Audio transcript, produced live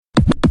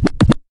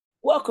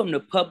Welcome to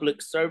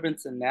Public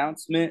Servants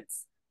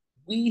Announcements.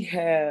 We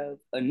have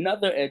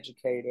another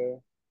educator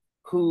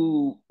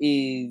who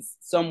is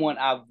someone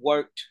I've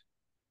worked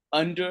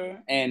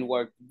under and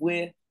worked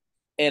with,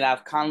 and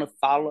I've kind of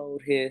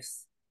followed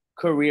his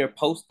career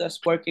post us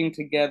working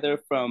together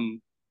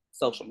from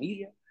social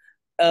media.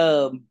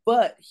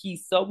 But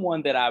he's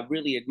someone that I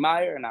really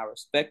admire and I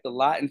respect a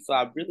lot. And so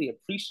I really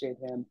appreciate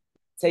him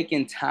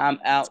taking time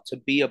out to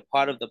be a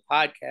part of the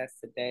podcast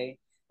today.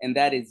 And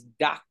that is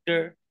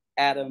Dr.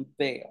 Adam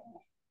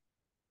Bell.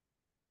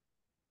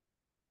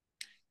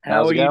 How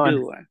How's are it you going?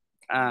 doing?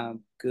 I'm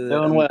good.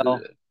 Doing I'm well.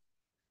 good.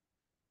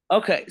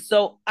 Okay,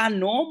 so I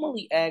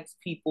normally ask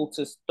people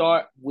to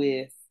start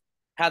with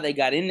how they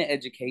got into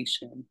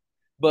education,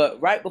 but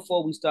right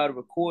before we started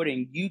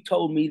recording, you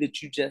told me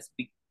that you just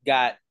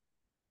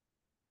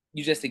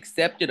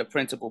accepted a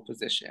principal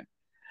position.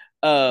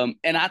 And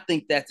I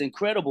think that's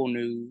incredible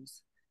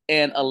news.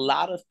 And a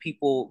lot of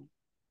people,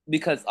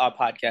 because our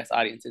podcast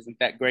audience isn't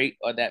that great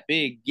or that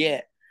big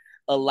yet,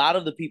 a lot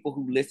of the people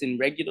who listen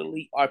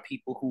regularly are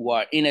people who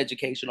are in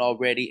education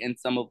already, and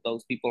some of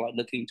those people are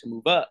looking to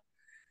move up.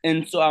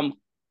 And so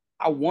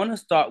I want to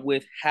start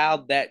with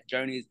how that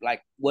journey is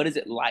like. What is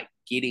it like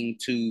getting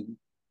to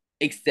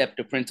accept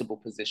a principal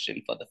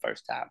position for the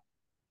first time?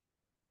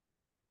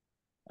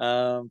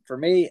 For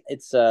me,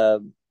 it's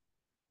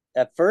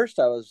at first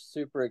I was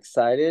super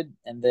excited,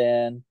 and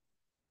then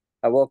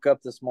I woke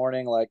up this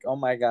morning like, oh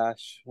my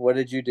gosh, what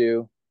did you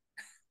do?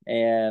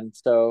 And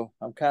so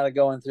I'm kind of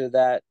going through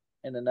that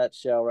in a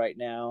nutshell right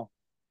now.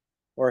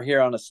 We're here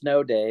on a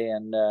snow day,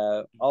 and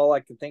all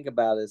I can think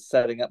about is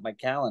setting up my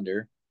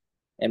calendar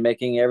and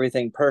making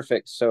everything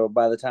perfect. So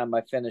by the time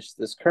I finish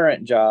this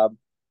current job,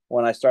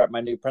 when I start my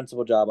new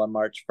principal job on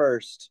March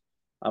 1st,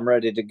 I'm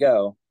ready to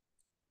go.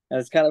 And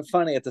it's kind of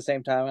funny at the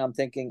same time. I'm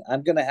thinking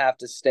I'm going to have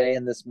to stay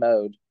in this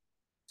mode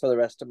for the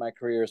rest of my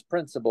career as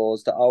principal,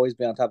 is to always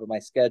be on top of my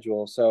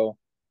schedule. So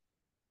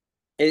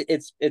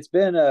it's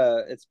been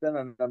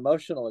an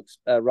emotional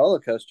roller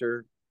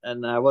coaster,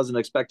 and I wasn't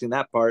expecting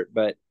that part,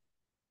 but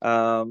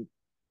um,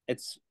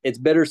 it's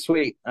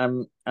bittersweet.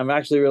 I'm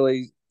actually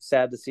really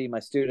sad to see my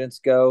students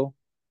go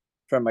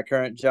from my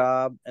current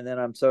job, and then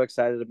I'm so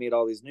excited to meet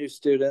all these new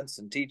students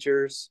and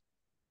teachers.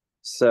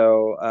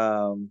 So,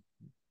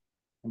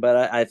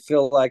 but I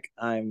feel like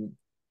I'm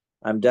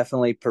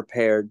definitely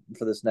prepared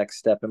for this next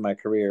step in my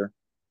career.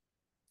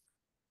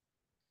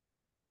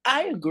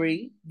 I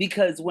agree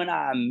because when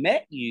I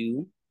met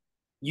you,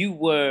 you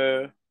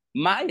were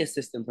my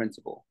assistant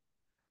principal.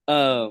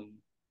 Um,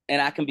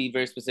 and I can be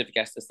very specific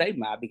as to say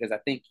my because I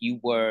think you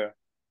were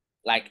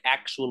like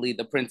actually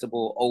the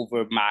principal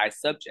over my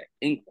subject,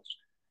 English.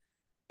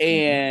 Mm-hmm.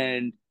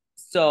 And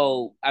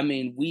so, I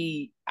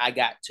mean, I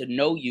got to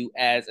know you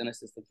as an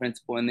assistant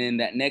principal. And then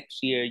that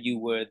next year, you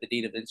were the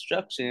dean of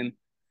instruction.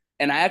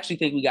 And I actually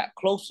think we got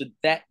closer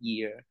that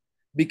year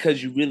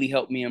because you really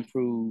helped me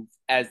improve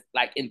as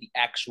like in the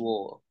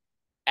actual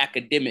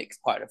academics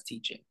part of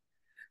teaching.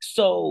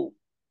 So,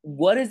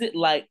 what is it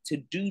like to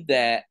do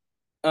that?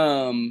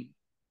 Um,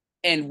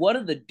 and what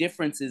are the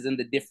differences in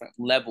the different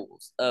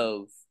levels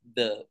of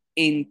the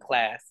in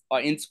class or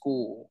in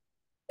school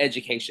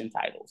education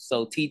titles?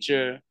 So,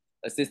 teacher,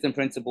 assistant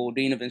principal,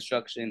 dean of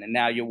instruction, and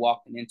now you're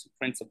walking into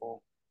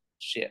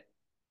principalship.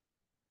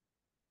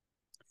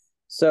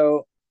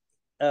 So,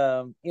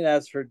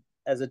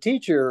 as a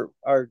teacher,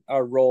 our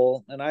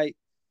role, and I'll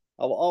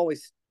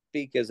always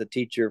speak as a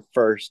teacher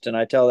first, and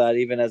I tell that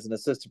even as an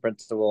assistant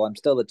principal, I'm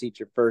still the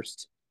teacher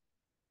first.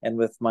 And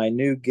with my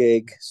new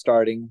gig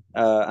starting,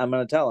 I'm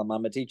going to tell them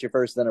I'm a teacher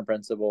first, then a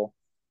principal,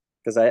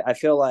 because I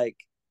feel like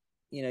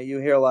you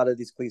hear a lot of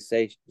these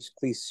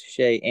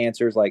cliche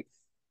answers like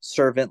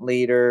servant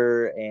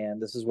leader,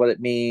 and this is what it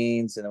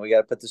means, and we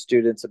got to put the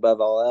students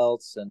above all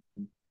else, and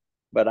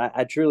but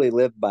I truly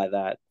live by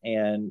that.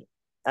 And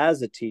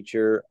as a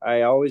teacher,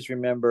 I always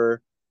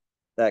remember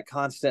that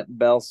constant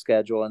bell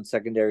schedule in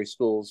secondary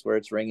schools where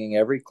it's ringing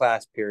every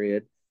class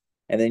period.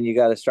 And then you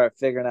got to start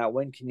figuring out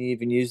when can you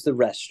even use the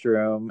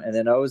restroom. And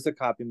then, oh, is the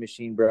copy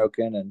machine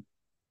broken? And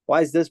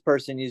why is this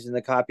person using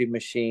the copy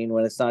machine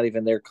when it's not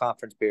even their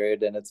conference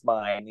period and it's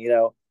mine?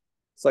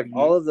 It's like Mm-hmm.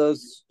 all of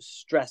those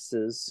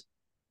stresses.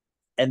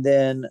 And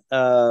then,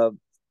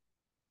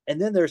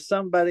 there's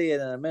somebody in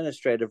an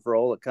administrative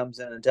role that comes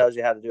in and tells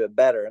you how to do it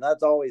better. And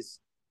that's always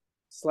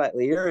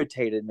slightly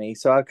irritated me.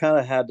 So I kind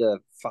of had to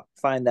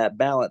find that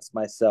balance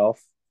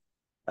myself.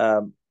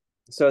 Um,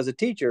 so as a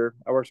teacher,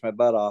 I worked my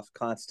butt off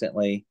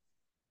constantly.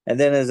 And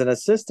then as an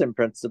assistant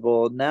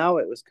principal, now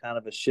it was kind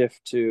of a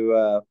shift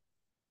to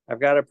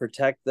I've got to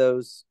protect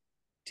those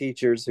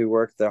teachers who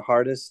work their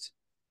hardest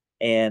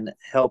and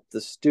help the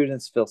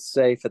students feel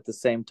safe at the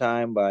same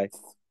time by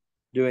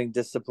doing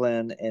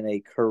discipline in a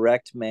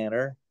correct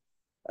manner.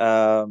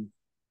 Um,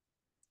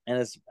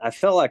 and I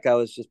felt like I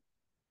was just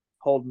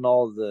holding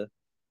all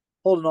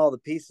the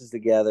pieces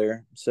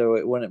together so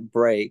it wouldn't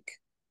break.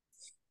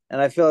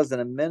 And I feel as an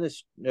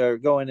administrator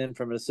going in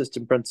from an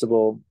assistant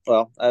principal,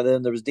 well,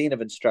 then there was dean of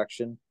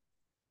instruction.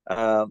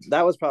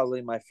 That was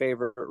probably my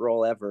favorite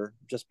role ever,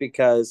 just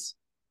because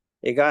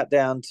it got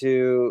down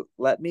to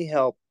let me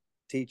help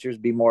teachers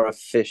be more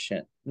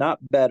efficient, not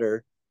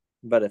better,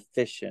 but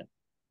efficient.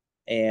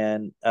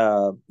 And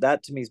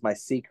that to me is my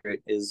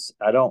secret. Is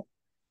I don't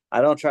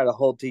try to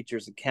hold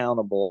teachers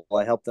accountable.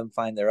 I help them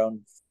find their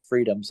own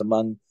freedoms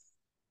among.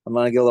 I'm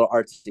going to get a little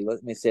artsy.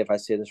 Let me see if I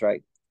say this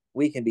right.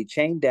 We can be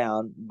chained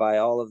down by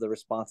all of the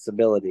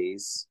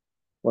responsibilities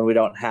when we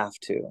don't have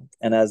to.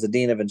 And as a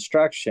dean of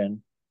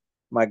instruction,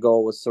 my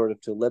goal was sort of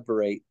to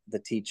liberate the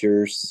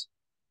teachers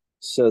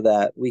so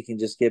that we can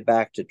just get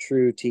back to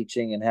true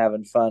teaching and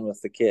having fun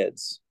with the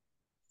kids.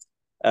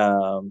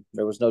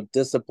 There was no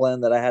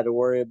discipline that I had to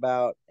worry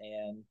about.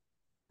 And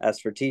as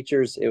for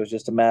teachers, it was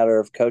just a matter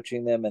of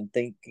coaching them and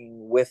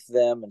thinking with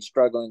them and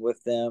struggling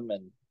with them.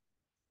 And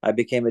I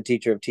became a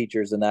teacher of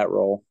teachers in that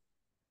role.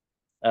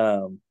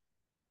 Um,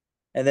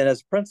 and then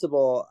as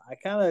principal, I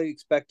kind of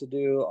expect to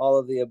do all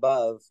of the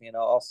above. You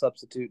know, I'll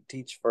substitute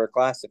teach for a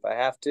class if I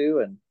have to,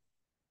 and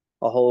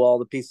I'll hold all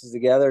the pieces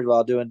together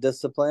while doing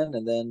discipline,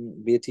 and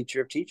then be a teacher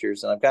of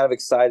teachers. And I'm kind of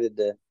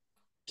excited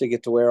to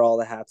get to wear all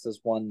the hats as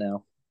one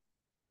now.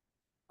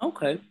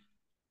 Okay.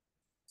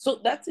 So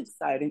that's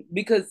exciting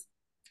because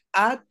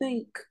I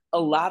think a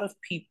lot of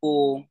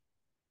people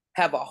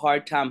have a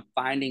hard time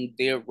finding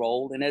their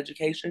role in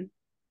education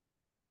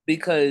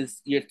because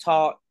you're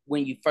taught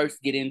when you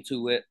first get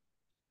into it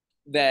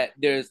that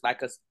there's like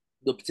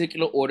the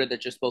particular order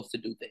that you're supposed to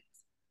do things.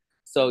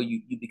 So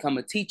you become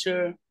a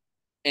teacher,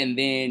 and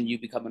then you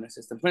become an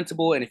assistant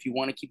principal. And if you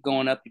want to keep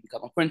going up, you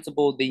become a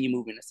principal. Then you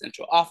move in a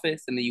central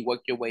office, and then you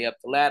work your way up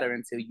the ladder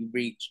until you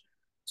reach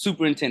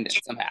superintendent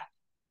somehow.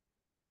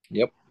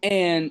 Yep.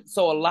 And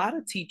so a lot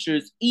of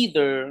teachers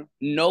either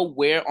know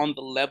where on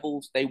the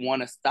levels they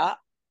want to stop,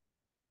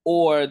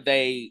 or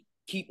they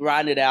keep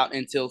riding it out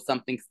until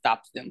something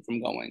stops them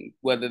from going,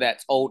 whether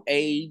that's old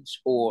age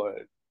or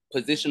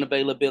position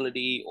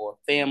availability or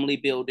family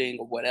building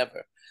or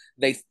whatever.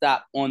 They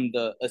stop on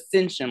the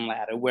ascension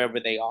ladder wherever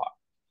they are.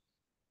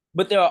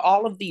 But there are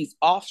all of these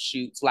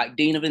offshoots like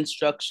dean of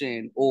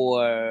instruction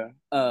or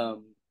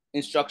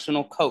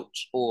instructional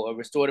coach or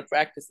restorative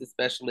practices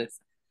specialist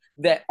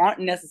that aren't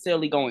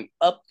necessarily going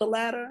up the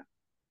ladder,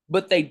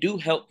 but they do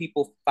help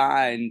people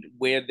find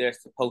where they're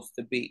supposed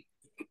to be.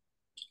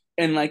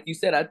 And like you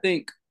said, I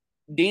think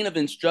dean of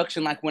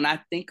instruction, like when I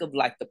think of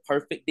like the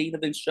perfect dean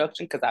of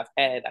instruction, because I've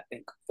had, I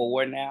think,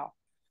 four now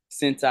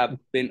since I've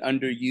been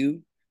under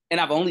you. And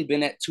I've only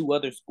been at two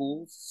other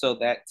schools. So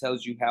that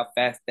tells you how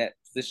fast that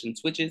position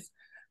switches.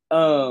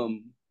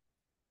 Um,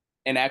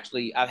 and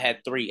actually, I've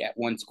had three at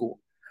one school.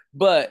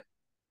 But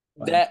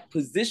Wow. that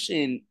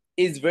position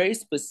is very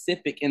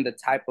specific in the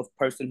type of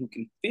person who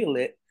can feel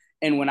it.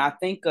 And when I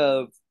think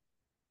of,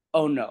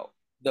 oh no,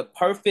 the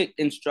perfect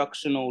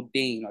instructional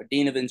dean or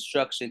dean of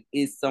instruction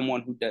is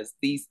someone who does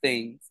these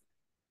things.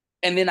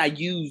 And then I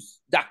use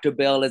Dr.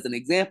 Bell as an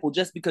example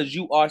just because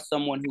you are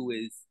someone who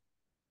is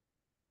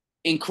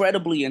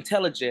incredibly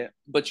intelligent,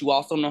 but you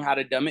also know how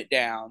to dumb it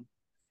down.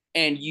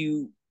 And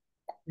you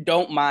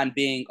don't mind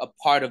being a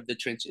part of the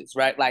trenches,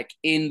 right? Like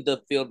in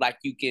the field, like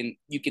you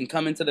can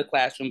come into the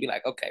classroom and be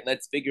like, okay,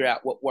 let's figure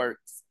out what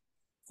works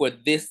for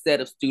this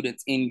set of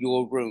students in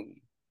your room,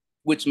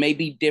 which may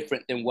be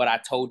different than what I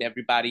told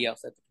everybody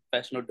else at the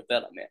professional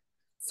development.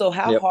 So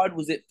how Yep. hard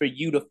was it for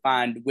you to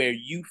find where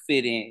you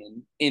fit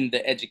in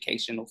the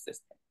educational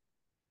system?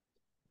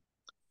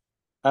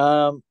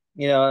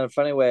 You know, in a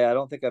funny way, I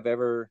don't think I've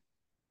ever.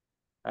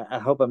 I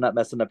hope I'm not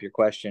messing up your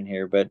question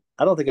here, but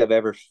I don't think I've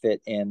ever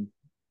fit in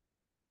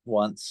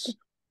once.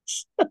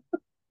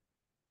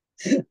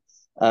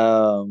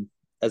 Um,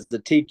 as the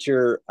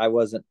teacher, I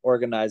wasn't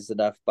organized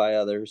enough by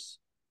others.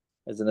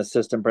 As an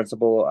assistant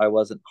principal, I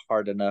wasn't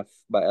hard enough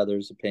by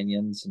others'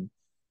 opinions. And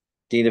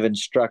dean of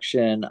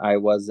instruction, I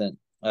wasn't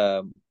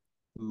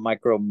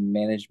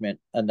micromanagement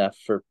enough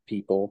for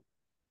people.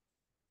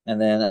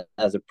 And then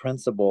as a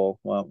principal,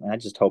 well, I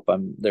just hope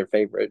I'm their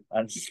favorite.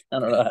 I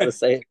don't know how to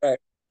say it right.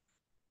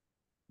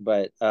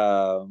 But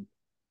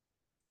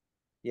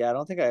yeah, I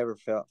don't think I ever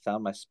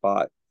found my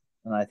spot.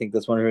 And I think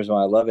that's one of the reasons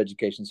why I love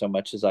education so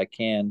much is I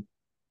can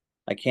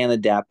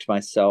adapt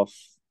myself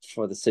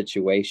for the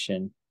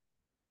situation.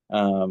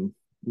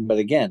 But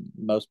again,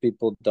 most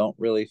people don't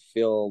really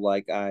feel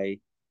like I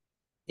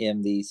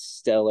am the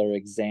stellar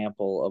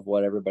example of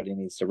what everybody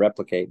needs to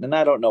replicate. And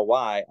I don't know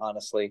why,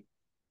 honestly.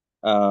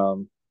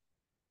 Um,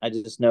 I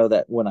just know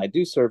that when I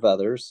do serve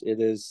others,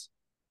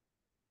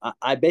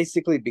 I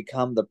basically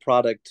become the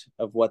product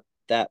of what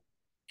that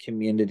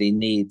community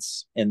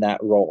needs in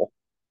that role.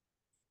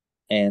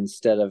 And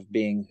instead of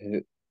being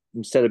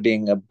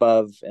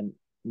above and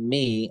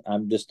me,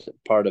 I'm just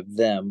part of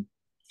them.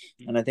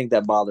 And I think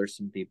that bothers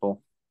some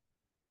people.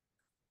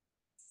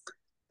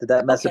 Did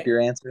that mess up Okay. your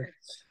answer?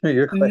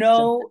 Your question?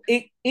 No,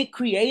 it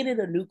created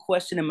a new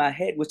question in my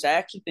head, which I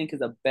actually think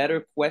is a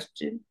better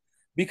question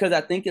because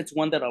I think it's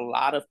one that a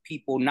lot of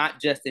people,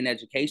 not just in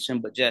education,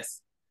 but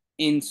just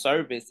in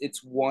service,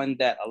 it's one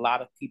that a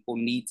lot of people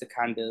need to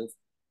kind of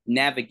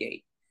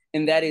navigate.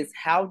 And that is,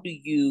 how do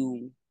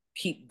you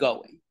keep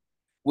going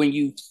when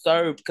you've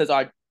served? Because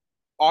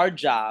our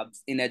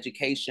jobs in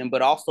education,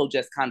 but also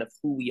just kind of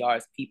who we are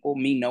as people,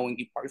 me knowing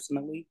you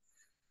personally,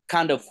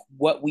 kind of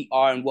what we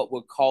are and what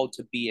we're called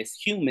to be as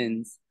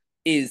humans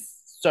is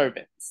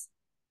servants.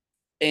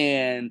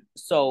 And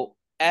so,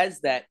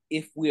 as that,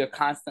 if we are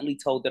constantly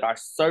told that our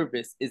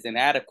service is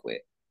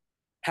inadequate,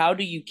 how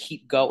do you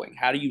keep going?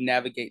 How do you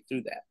navigate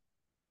through that?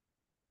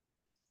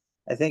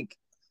 I think,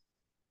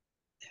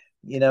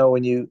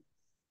 when you,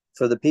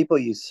 for the people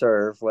you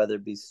serve, whether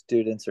it be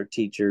students or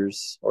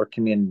teachers or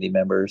community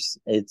members,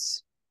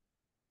 it's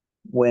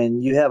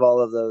when you have all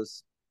of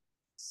those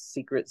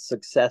secret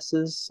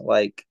successes,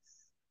 like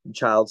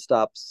child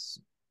stops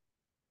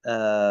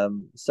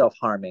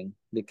self-harming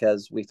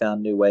because we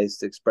found new ways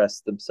to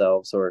express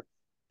themselves or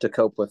to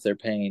cope with their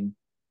pain.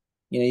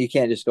 You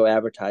can't just go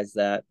advertise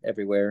that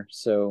everywhere.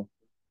 So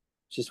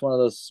it's just one of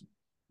those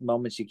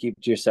moments you keep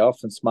to yourself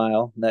and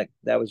smile. And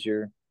that was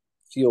your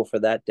fuel for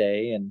that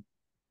day. And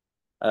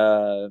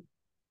uh,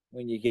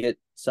 when you get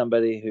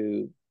somebody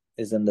who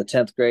is in the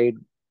 10th grade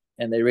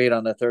and they read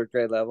on the third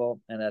grade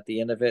level, and at the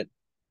end of it,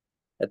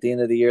 at the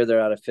end of the year, they're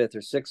at a fifth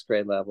or sixth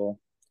grade level,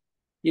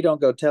 you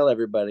don't go tell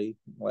everybody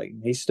like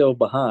he's still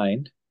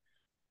behind,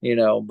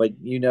 but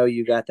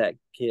you got that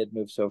kid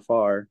moved so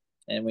far.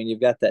 And when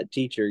you've got that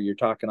teacher, you're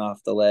talking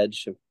off the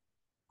ledge of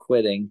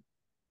quitting,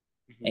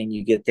 Mm-hmm. and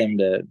you get them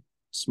to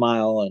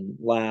smile and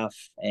laugh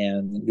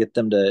and get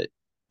them to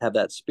have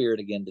that spirit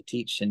again to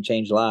teach and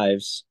change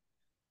lives.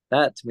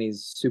 That to me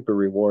is super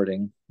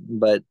rewarding.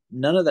 But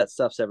none of that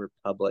stuff's ever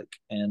public.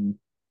 And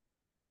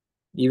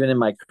even in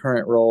my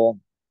current role,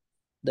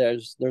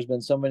 there's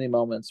been so many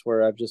moments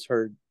where I've just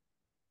heard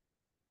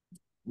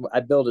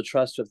I build a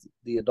trust with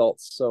the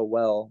adults so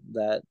well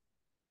that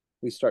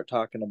we start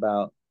talking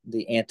about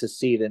the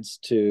antecedents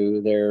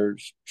to their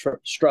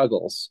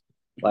struggles.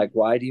 Like,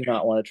 why do you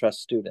not want to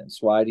trust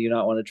students? Why do you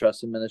not want to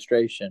trust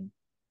administration?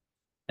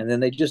 And then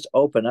they just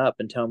open up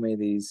and tell me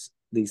these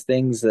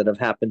things that have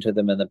happened to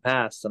them in the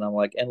past, and I'm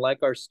like, and like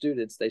our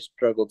students, they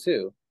struggle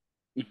too.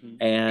 Mm-hmm.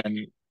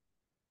 And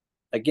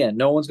again,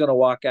 no one's going to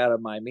walk out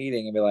of my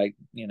meeting and be like,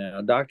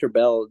 Dr.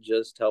 Bell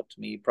just helped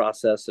me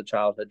process a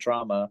childhood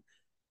trauma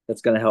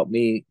that's going to help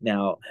me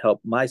now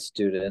help my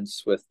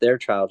students with their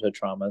childhood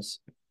traumas.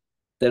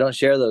 They don't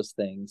share those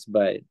things,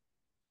 but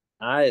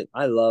I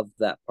love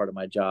that part of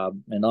my job.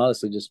 And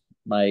honestly, just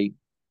my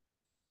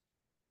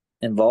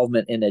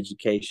involvement in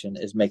education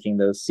is making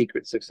those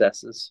secret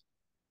successes.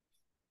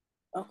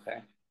 Okay.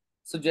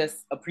 So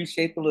just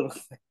appreciate the little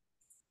thing.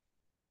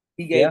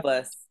 He Yeah. gave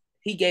us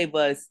he gave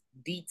us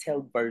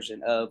detailed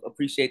version of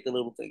appreciate the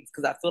little things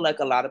because I feel like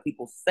a lot of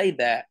people say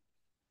that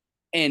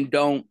and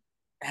don't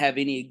have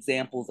any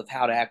examples of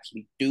how to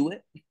actually do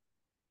it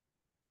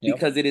Yep.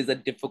 because it is a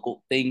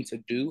difficult thing to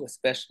do,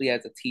 especially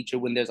as a teacher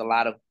when there's a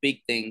lot of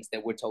big things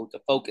that we're told to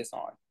focus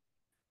on.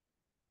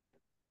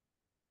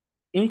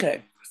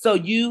 Okay. So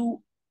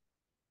you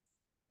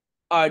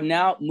are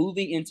now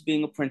moving into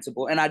being a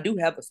principal. And I do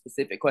have a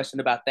specific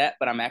question about that,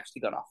 but I'm actually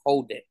going to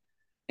hold it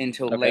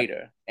until Okay.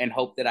 later and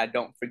hope that I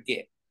don't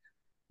forget.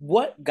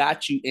 What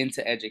got you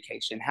into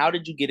education? How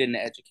did you get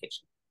into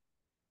education?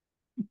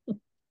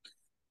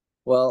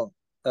 Well,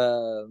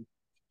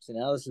 so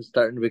now this is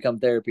starting to become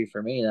therapy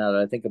for me now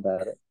that I think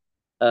about it.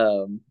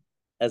 Um,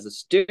 as a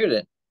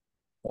student,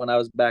 when I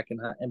was back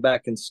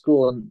in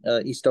school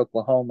in East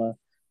Oklahoma,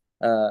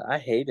 I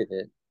hated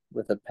it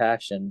with a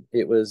passion.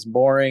 It was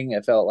boring.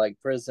 It felt like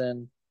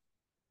prison.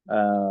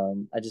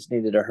 I just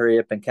needed to hurry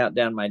up and count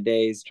down my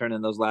days, turn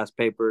in those last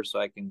papers so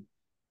I can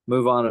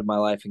move on with my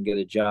life and get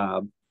a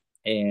job.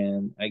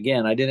 And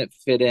again, I didn't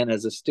fit in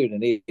as a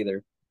student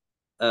either.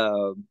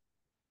 Um,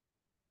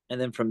 and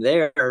then from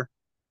there,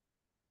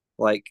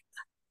 like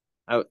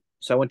so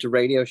I went to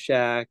Radio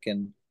Shack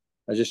and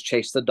I just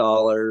chased the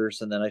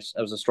dollars. And then I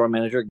was a store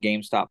manager at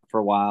GameStop for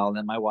a while. And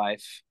then my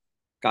wife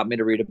got me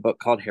to read a book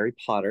called Harry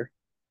Potter.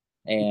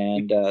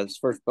 And it's the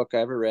first book I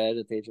ever read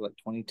at the age of like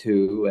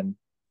 22. And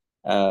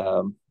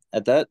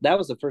at that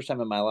was the first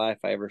time in my life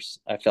I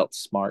felt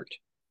smart.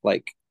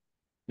 Like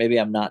maybe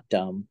I'm not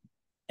dumb.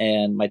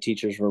 And my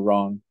teachers were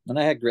wrong. And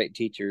I had great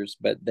teachers,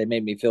 but they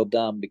made me feel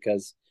dumb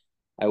because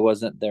I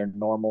wasn't their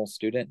normal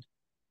student.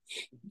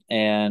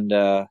 And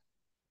that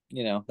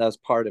was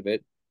part of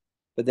it.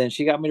 But then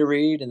she got me to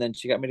read, and then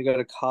she got me to go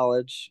to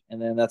college,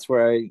 and then that's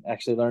where I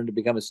actually learned to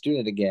become a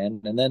student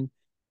again. And then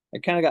I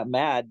kind of got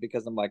mad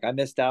because I'm like, I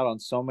missed out on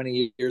so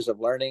many years of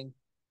learning.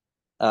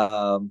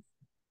 Um,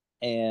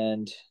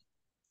 and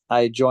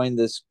I joined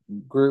this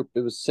group.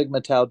 It was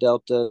Sigma Tau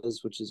Deltas,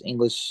 which is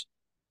English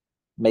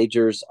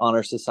majors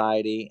honor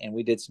society, and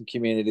we did some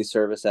community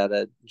service at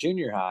a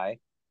junior high.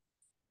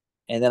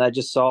 And then I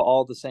just saw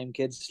all the same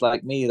kids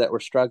like me that were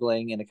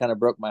struggling, and it kind of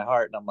broke my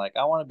heart. And I'm like,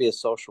 I want to be a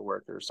social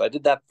worker. So I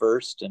did that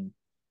first, and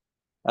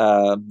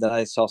then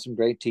I saw some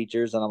great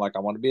teachers, and I'm like, I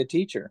want to be a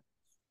teacher.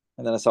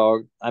 And then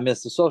I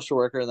missed the social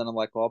worker, and then I'm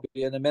like, well, I'll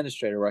be an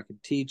administrator where I can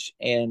teach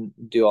and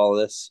do all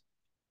this.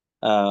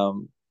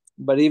 Um,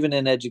 but even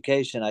in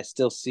education, I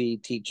still see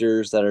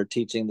teachers that are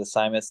teaching the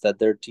assignments that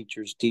their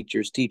teachers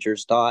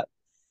taught.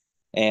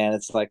 And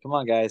it's like, come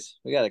on, guys,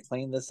 we got to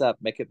clean this up,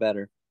 make it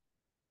better.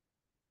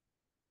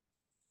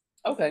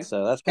 Okay.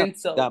 So that's kind And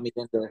of got so me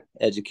into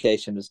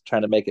education, is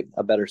trying to make it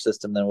a better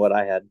system than what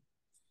I had.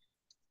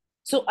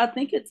 so I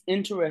think it's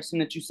interesting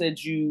that you said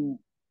you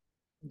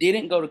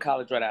didn't go to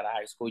college right out of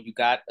high school. You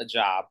got a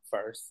job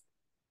first.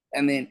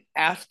 And then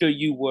after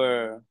you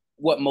were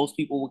what most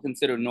people would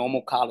consider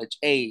normal college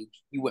age,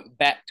 you went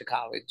back to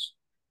college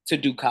to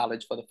do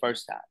college for the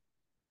first time.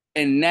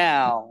 And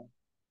now,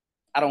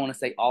 I don't want to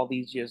say all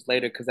these years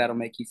later because that'll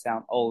make you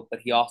sound old, but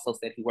he also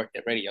said he worked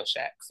at Radio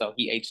Shack, so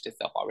he aged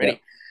himself Yeah.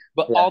 already.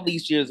 But Yeah. all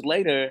these years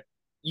later,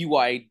 you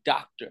are a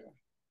doctor.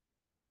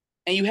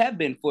 And you have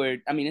been for,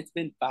 I mean, it's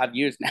been 5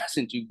 years now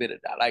since you've been a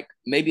doctor, like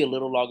maybe a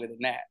little longer than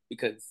that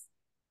because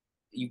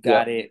you Yeah.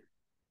 got it,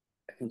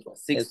 I think, what,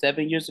 six, It's,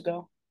 7 years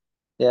ago?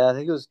 yeah, I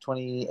think it was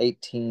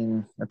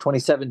 2018 or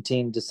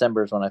 2017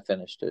 December is when I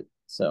finished it.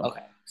 So,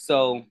 Okay.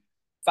 So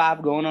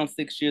 5 going on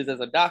 6 years as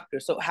a doctor.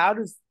 So how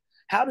does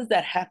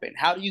that happen?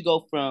 How do you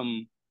go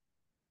from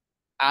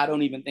I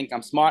don't even think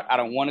I'm smart, I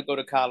don't want to go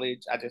to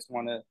college, I just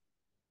want to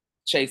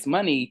chase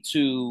money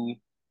to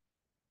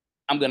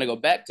I'm going to go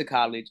back to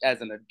college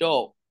as an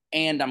adult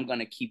and I'm going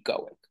to keep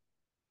going?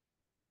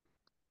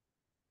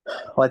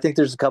 well, I think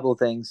there's a couple of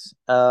things.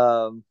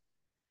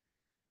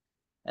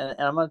 And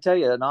I'm going to tell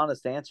you an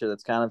honest answer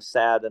that's kind of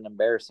sad and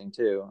embarrassing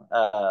too.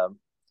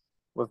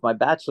 With my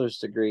bachelor's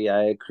degree,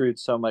 I accrued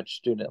so much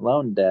student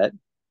loan debt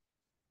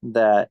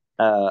that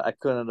I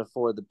couldn't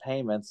afford the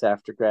payments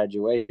after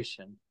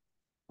graduation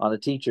on a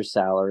teacher's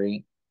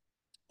salary.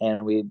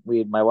 And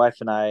my wife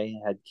and I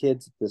had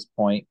kids at this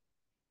point,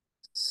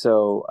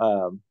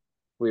 so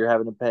we were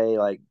having to pay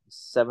like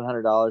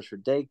 $700 for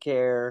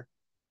daycare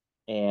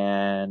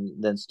and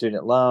then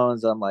student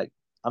loans. I'm like,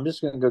 I'm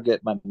just going to go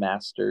get my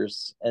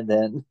master's and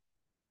then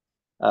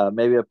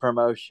maybe a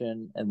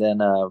promotion, and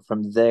then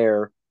from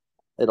there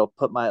it'll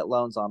put my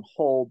loans on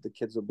hold. The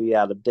kids will be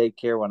out of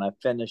daycare when I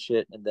finish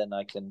it, and then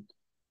I can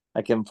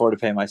afford to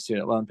pay my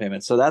student loan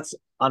payments. So that's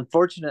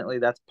unfortunately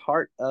that's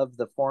part of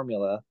the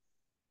formula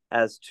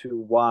as to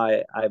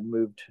why I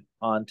moved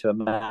on to a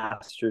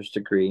master's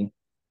degree.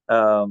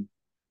 Um,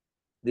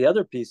 the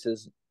other piece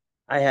is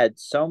I had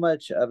so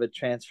much of a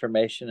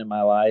transformation in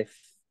my life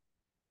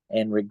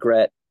and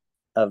regret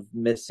of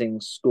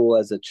missing school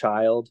as a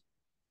child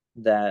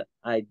that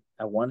I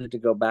wanted to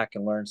go back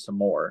and learn some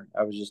more.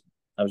 I was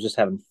just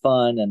having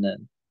fun, and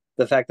then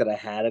the fact that I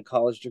had a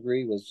college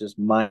degree was just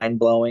mind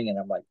blowing. And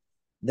I'm like,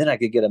 then I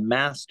could get a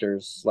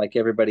master's like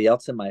everybody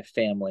else in my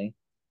family.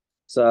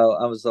 So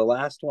I was the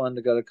last one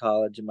to go to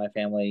college in my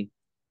family,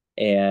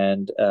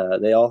 and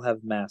they all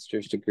have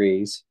master's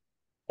degrees.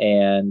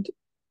 And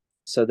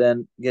so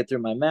then get through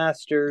my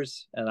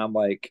master's, and I'm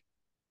like,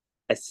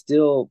 I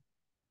still,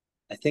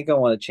 I think I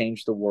want to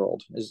change the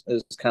world. Is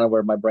kind of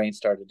where my brain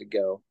started to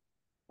go.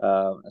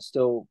 I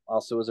still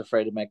also was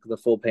afraid to make the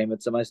full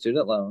payments of my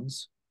student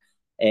loans,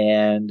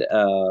 and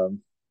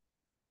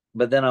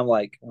but then I'm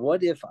like,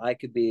 what if I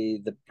could be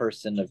the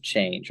person of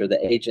change or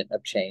the agent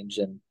of change,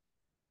 and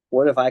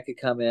what if I could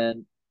come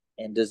in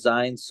and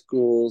design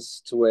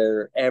schools to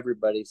where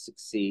everybody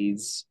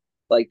succeeds,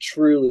 like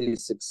truly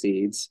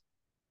succeeds,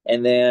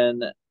 and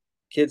then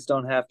kids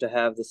don't have to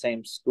have the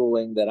same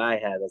schooling that I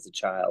had as a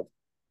child.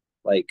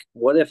 Like,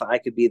 what if I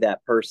could be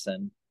that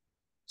person?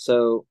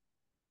 So,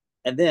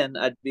 and then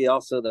I'd be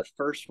also the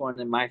first one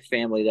in my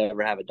family to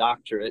ever have a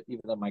doctorate,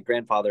 even though my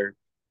grandfather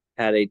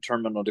had a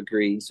terminal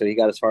degree, so he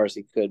got as far as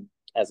he could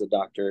as a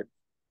doctor,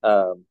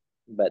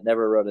 but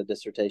never wrote a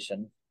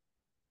dissertation.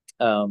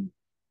 Um,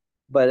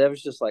 but it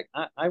was just like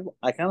I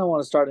kind of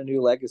want to start a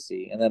new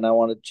legacy, and then I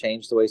want to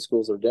change the way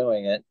schools are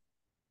doing it.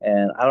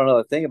 And I don't know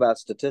a thing about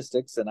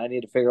statistics, and I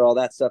need to figure all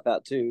that stuff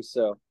out too.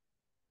 So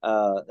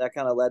that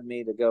kind of led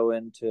me to go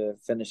into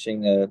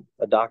finishing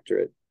a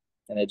doctorate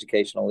in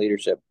educational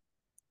leadership.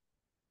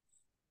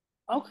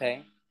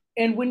 Okay.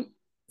 And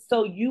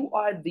so you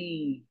are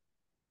the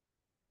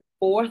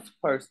fourth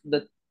person,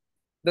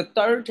 the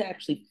third to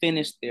actually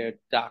finish their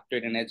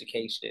doctorate in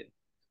education,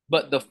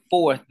 but the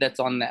fourth that's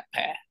on that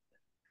path.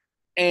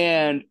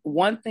 And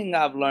one thing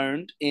I've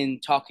learned in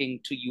talking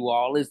to you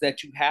all is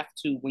that you have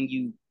to, when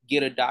you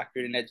get a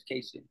doctorate in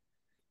education,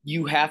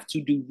 you have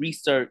to do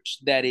research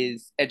that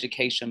is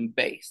education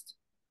based.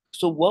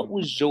 So what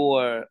was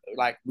your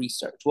like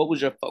research? What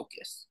was your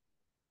focus?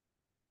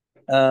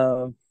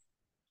 Um,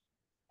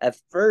 at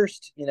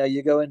first,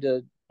 you go into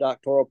a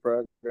doctoral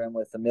program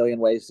with a million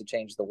ways to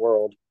change the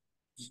world,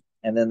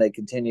 and then they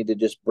continue to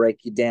just break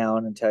you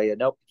down and tell you,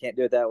 nope, you can't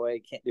do it that way,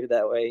 you can't do it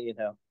that way.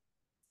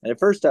 And at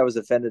first, I was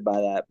offended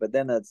by that, but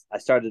then I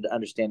started to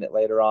understand it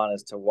later on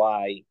as to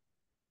why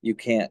you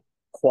can't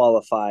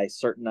qualify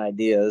certain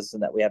ideas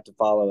and that we have to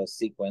follow a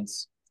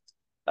sequence.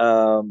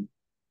 Um,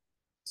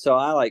 so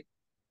I like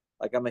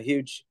I'm a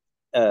huge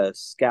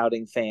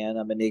scouting fan.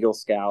 I'm an Eagle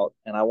Scout,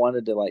 and I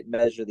wanted to like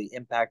measure the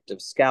impact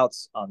of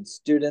scouts on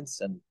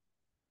students, and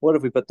what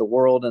if we put the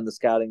world in the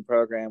scouting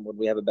program? Would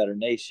we have a better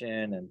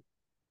nation? And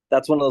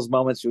that's one of those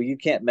moments where you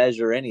can't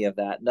measure any of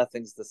that.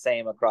 Nothing's the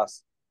same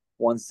across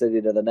one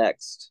city to the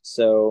next.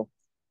 So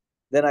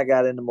then I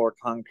got into more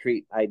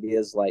concrete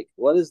ideas like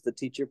what is the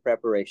teacher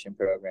preparation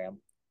program?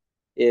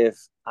 If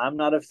I'm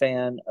not a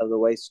fan of the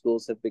way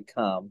schools have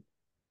become,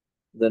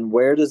 then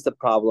where does the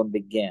problem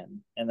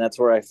begin? And that's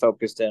where I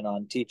focused in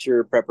on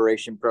teacher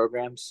preparation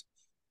programs.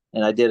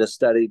 And I did a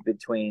study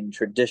between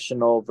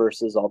traditional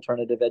versus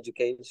alternative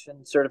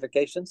education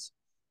certifications,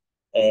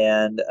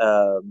 and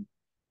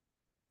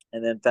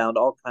and then found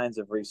all kinds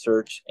of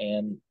research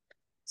and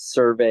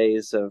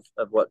surveys of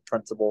what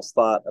principals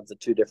thought of the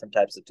two different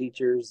types of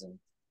teachers. And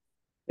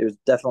it was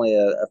definitely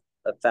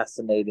a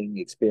fascinating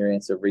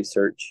experience of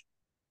research.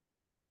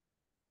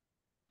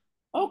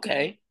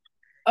 Okay.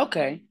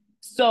 Okay.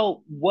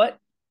 So what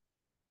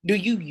do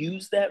you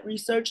use that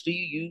research? Do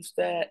you use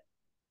that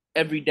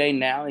every day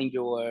now in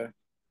your,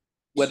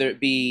 whether it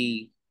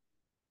be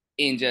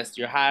in just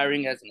your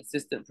hiring as an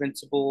assistant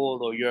principal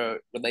or your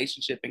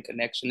relationship and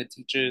connection to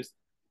teachers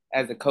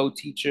as a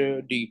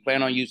co-teacher? Do you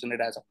plan on using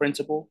it as a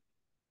principal?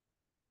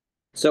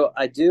 So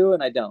I do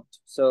and I don't.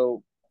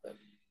 So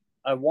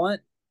I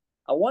want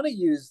I want to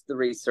use the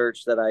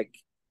research that I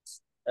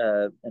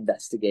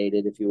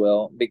investigated, if you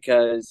will,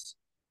 because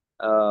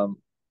um,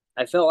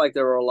 I felt like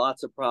there were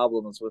lots of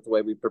problems with the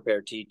way we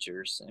prepare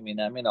teachers. I mean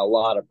a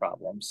lot of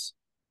problems.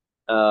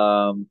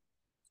 Um,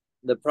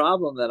 the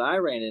problem that I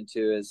ran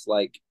into is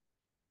like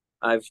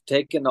I've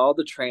taken all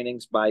the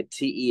trainings by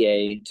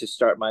TEA to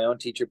start my own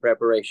teacher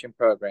preparation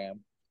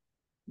program,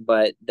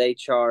 but they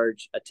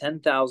charge a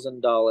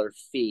 $10,000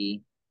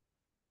 fee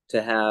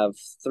to have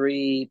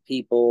three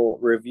people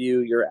review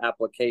your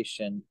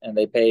application, and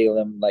they pay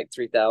them like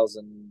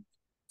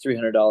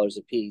 $3,300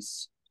 a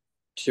piece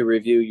to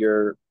review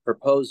your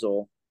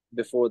proposal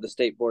before the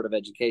state board of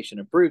education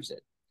approves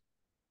it.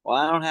 Well,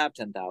 I don't have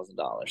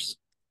 $10,000,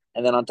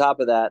 and then on top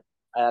of that,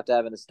 I have to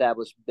have an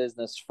established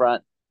business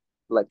front,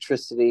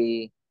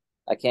 electricity.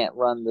 I can't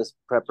run this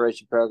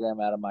preparation program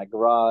out of my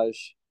garage.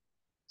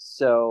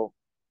 So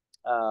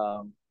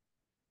um,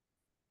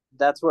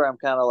 that's where I'm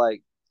kind of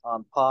like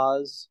on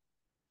pause.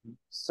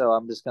 So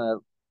I'm just gonna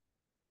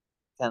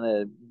kind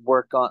of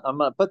work on. I'm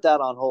gonna put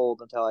that on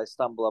hold until I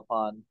stumble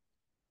upon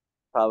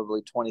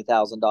probably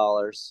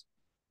 $20,000.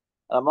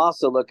 I'm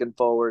also looking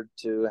forward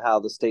to how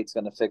the state's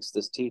going to fix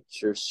this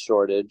teacher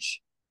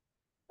shortage.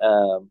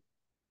 Um,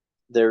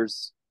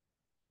 there's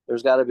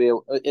there's got to be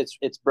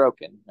it's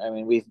broken. I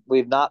mean,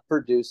 we've not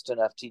produced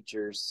enough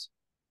teachers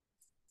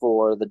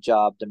for the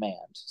job demand,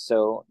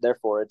 so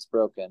therefore it's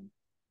broken.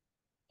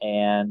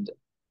 And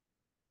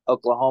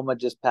Oklahoma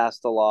just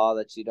passed a law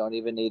that you don't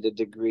even need a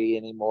degree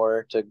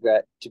anymore to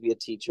be a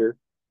teacher.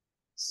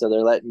 So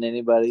they're letting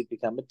anybody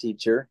become a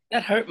teacher.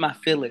 That hurt my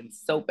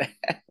feelings so bad.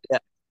 Yeah.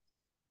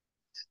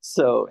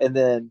 So and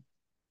then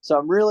so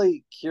I'm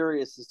really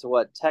curious as to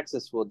what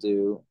Texas will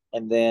do,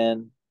 and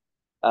then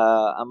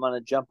I'm going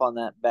to jump on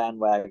that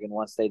bandwagon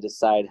once they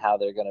decide how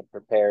they're going to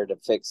prepare to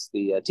fix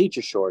the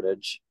teacher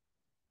shortage.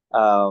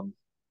 Um,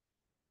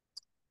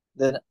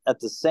 then at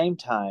the same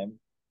time,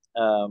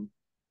 um,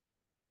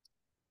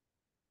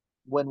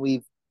 when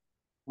we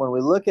when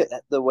we look at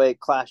the way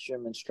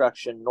classroom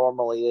instruction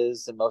normally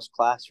is in most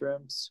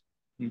classrooms,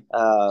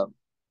 uh,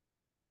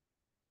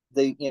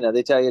 they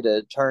tell you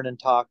to turn and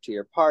talk to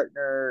your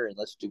partner, and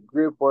let's do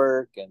group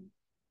work and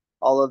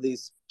all of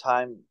these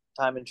time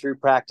and true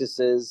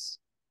practices.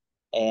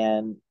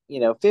 And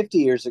 50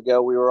 years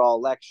ago we were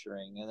all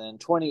lecturing, and then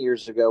 20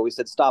 years ago we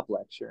said stop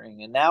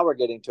lecturing, and now we're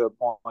getting to a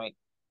point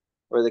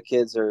where the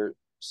kids are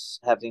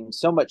having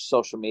so much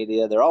social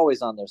media, they're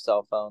always on their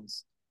cell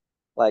phones.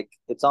 Like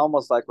it's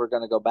almost like we're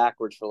going to go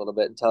backwards for a little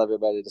bit and tell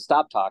everybody to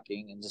stop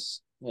talking and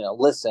just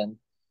listen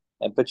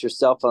and put your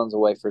cell phones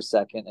away for a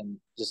second and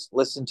just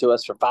listen to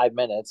us for 5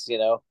 minutes.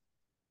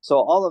 So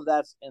all of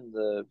that's in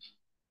the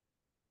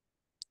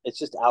it's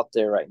just out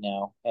there right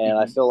now, and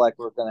I Mm-hmm. feel like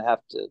we're going to have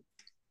to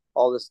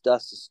all this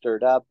dust is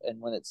stirred up,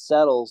 and when it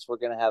settles we're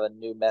going to have a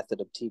new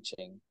method of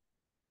teaching.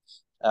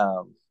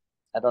 um,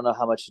 I don't know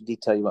how much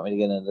detail you want me to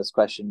get into this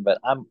question, but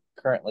I'm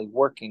currently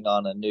working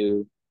on a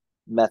new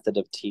method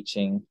of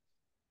teaching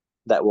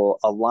that will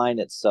align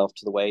itself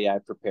to the way I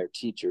prepare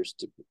teachers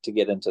to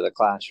get into the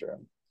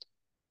classroom.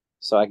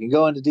 So I can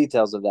go into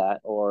details of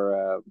that,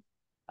 or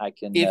I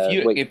can If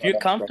you're wait if for you're our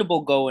next question.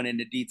 comfortable going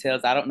into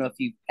details, I don't know if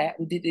you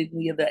patented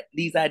any of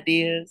these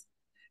ideas,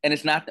 and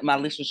it's not that my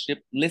listenership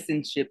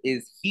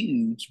is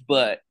huge,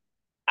 but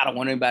I don't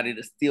want anybody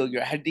to steal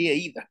your idea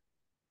either.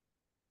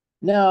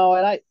 No,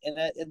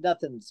 and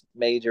nothing's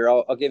major.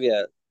 I'll give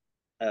you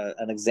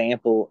an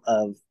example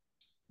of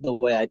the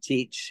way I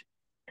teach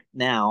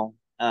now.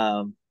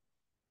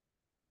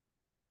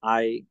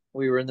 I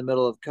We were in the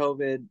middle of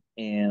COVID,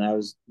 and I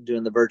was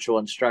doing the virtual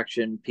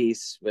instruction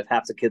piece with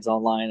half the kids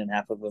online and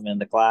half of them in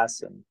the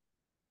class, and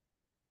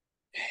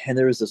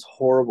there was this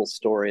horrible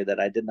story that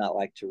I did not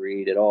like to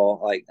read at all.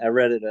 Like I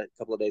read it a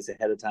couple of days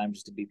ahead of time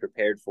just to be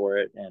prepared for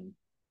it, and I'm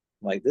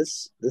like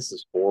this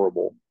is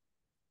horrible.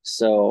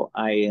 So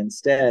I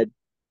instead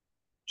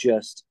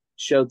just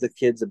showed the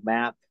kids a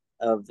map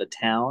of the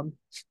town,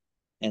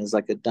 and it's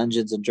like a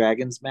Dungeons and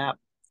Dragons map.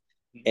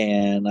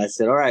 And I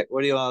said, all right,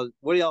 what do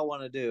y'all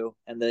want to do?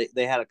 And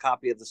they had a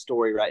copy of the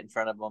story right in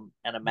front of them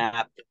and a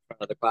map in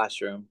front of the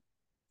classroom.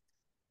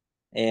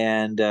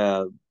 And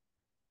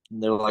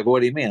they're like, what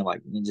do you mean? I'm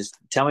like, you just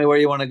tell me where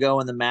you want to go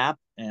in the map,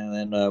 and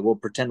then we'll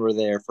pretend we're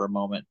there for a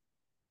moment.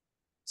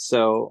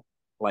 So,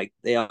 like,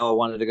 they all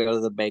wanted to go to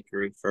the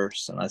bakery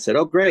first. And I said,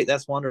 oh, great.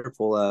 That's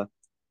wonderful.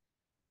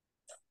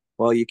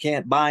 Well, you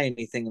can't buy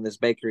anything in this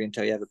bakery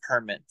until you have a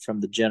permit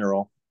from the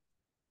general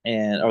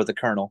or the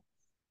colonel.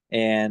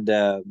 And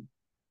the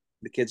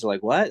kids are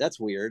like, what? That's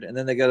weird. And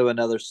then they go to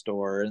another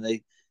store and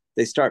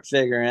they start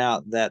figuring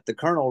out that the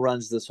colonel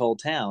runs this whole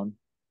town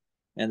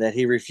and that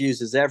he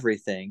refuses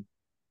everything.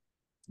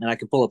 And I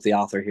can pull up the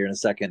author here in a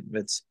second.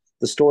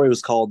 The story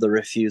was called The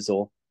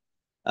Refusal.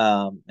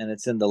 And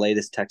it's in the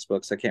latest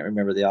textbooks. I can't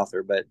remember the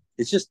author, but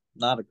it's just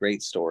not a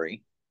great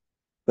story.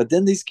 But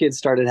then these kids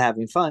started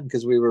having fun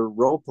because we were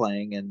role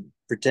playing and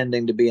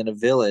pretending to be in a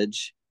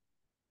village.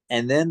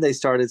 And then they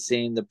started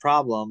seeing the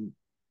problem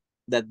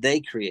that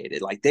they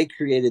created. Like they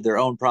created their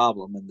own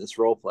problem in this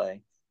role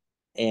play.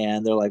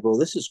 And they're like, well,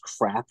 this is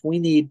crap. We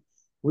need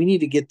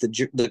to get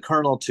the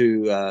colonel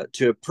to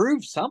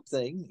approve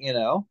something, you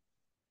know.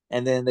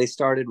 And then they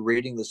started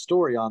reading the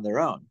story on their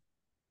own.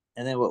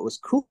 And then what was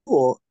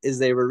cool is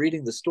they were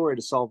reading the story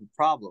to solve a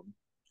problem,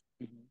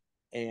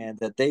 Mm-hmm. and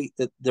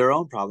that their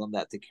own problem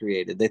that they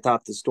created. They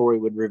thought the story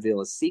would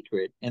reveal a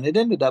secret, and it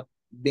ended up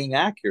being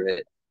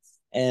accurate.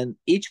 And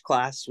each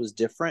class was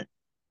different.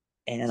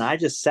 And I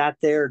just sat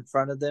there in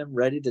front of them,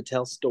 ready to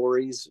tell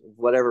stories,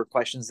 whatever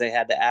questions they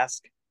had to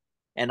ask.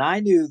 And I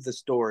knew the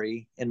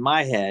story in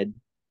my head,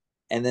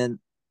 and then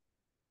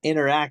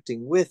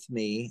interacting with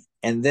me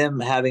and them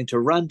having to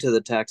run to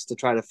the text to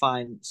try to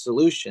find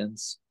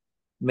solutions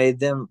made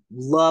them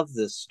love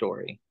this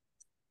story.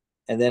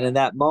 And then in Right.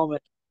 that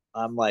moment,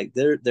 I'm like,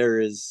 there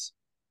is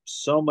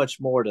so much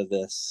more to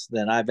this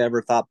than I've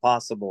ever thought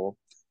possible.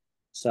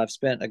 So I've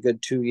spent a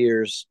good 2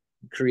 years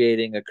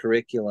creating a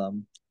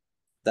curriculum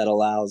that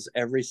allows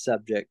every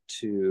subject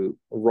to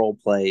role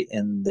play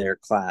in their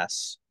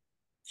class.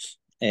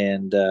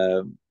 And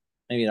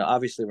you know,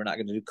 obviously, we're not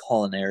going to do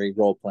culinary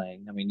role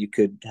playing. I mean, you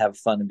could have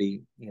fun and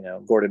be, you know,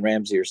 Gordon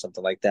Ramsay or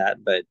something like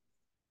that. But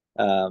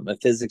a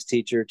physics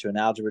teacher to an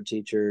algebra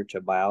teacher to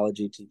a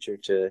biology teacher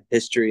to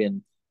history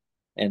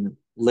and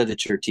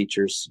literature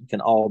teachers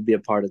can all be a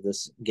part of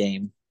this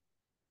game.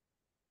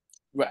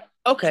 Right.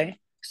 Okay.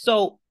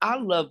 So I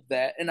love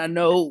that. And I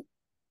know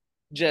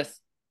just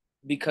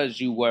because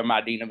you were my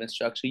dean of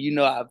instruction,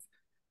 I've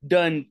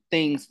done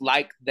things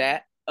like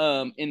that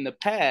in the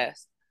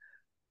past.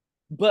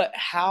 But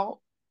how,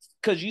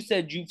 because you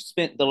said you've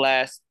spent the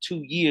last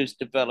 2 years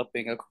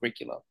developing a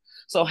curriculum.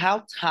 So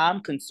how time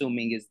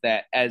consuming is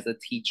that as a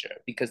teacher?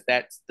 Because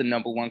that's the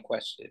number one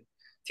question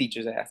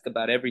teachers ask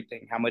about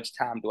everything. How much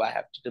time do I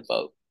have to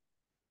devote?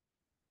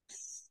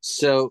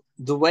 So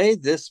the way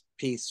this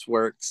piece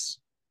works,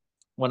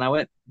 when I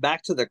went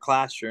back to the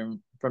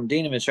classroom from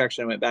dean of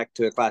instruction, I went back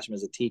to a classroom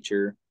as a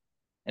teacher,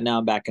 and now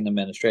I'm back in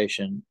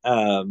administration.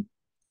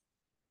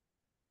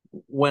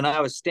 When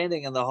I was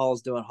standing in the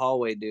halls doing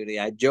hallway duty,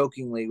 I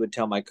jokingly would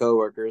tell my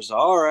coworkers,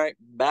 "All right,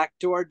 back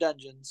to our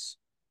dungeons,"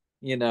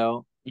 you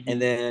know, and Mm-hmm.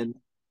 then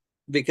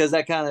because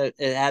that kind of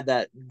it had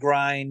that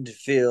grind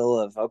feel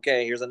of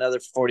okay, here's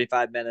another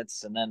 45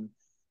 minutes, and then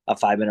a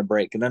 5 minute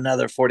break, and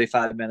another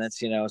 45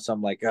 minutes, you know. So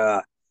I'm like,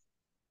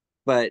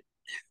 but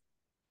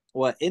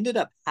what ended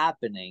up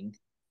happening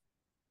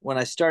when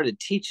I started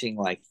teaching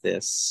like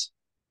this,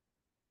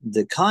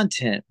 the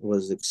content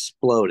was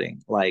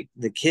exploding. Like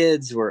the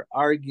kids were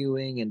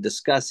arguing and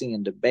discussing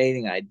and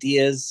debating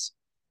ideas.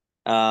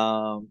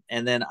 And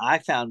then I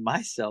found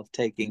myself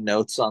taking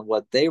notes on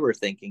what they were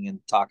thinking and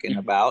talking Mm-hmm.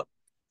 about.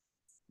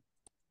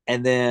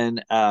 And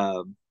then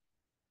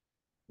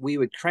we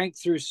would crank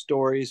through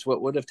stories,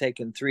 what would have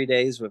taken 3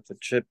 days with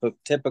a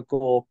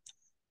typical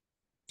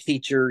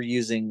teacher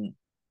using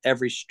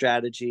every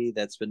strategy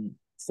that's been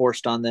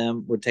forced on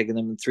them, would take them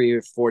in 3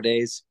 or 4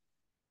 days.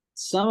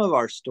 Some of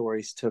our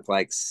stories took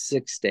like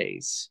 6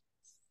 days,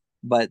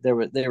 but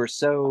they were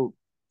so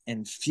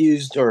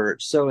infused or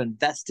so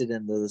invested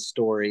into the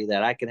story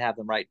that I could have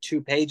them write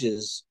 2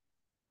 pages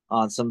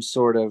on some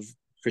sort of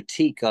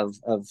critique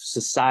of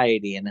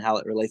society and how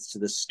it relates to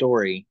the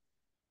story.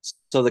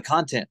 So the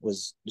content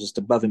was just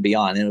above and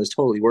beyond, and it was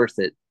totally worth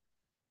it.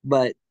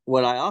 But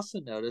what I also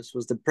noticed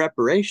was the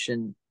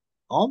preparation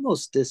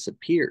almost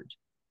disappeared.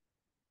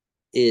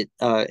 It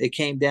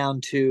came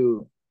down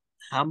to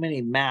how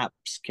many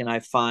maps can I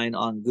find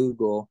on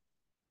Google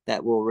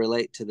that will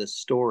relate to the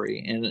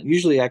story, and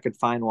usually I could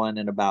find one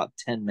in about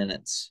 10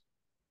 minutes.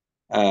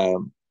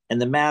 And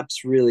the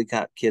maps really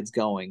got kids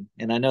going.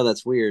 And I know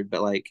that's weird,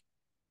 but like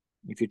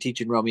if you're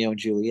teaching Romeo and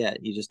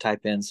Juliet, you just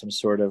type in some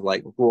sort of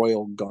like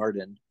royal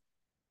garden,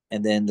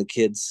 and then the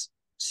kids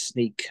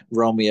sneak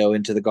Romeo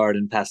into the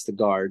garden past the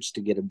guards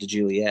to get him to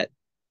Juliet,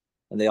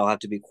 and they all have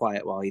to be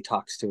quiet while he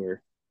talks to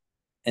her.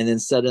 And then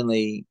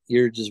suddenly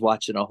you're just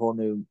watching a whole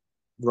new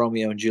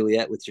Romeo and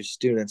Juliet with your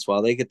students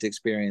while they get to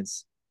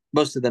experience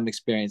most of them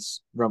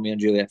experience Romeo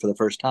and Juliet for the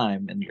first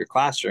time in your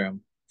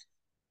classroom,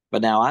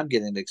 but now I'm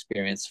getting the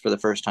experience for the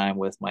first time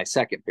with my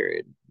second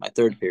period, my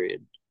third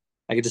period.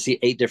 I get to see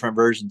 8 different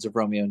versions of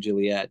Romeo and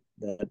Juliet.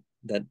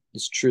 That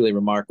is truly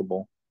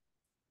remarkable.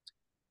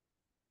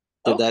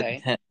 Did that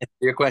Okay. answer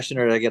your question,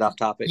 or did I get off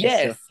topic?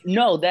 Yes.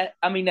 No, that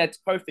I mean that's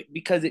perfect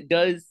because it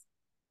does.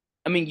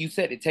 I mean, you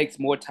said it takes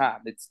more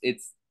time.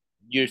 It's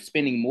you're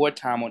spending more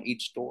time on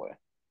each story.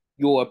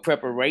 Your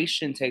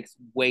preparation takes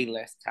way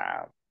less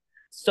time.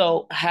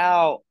 So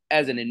how,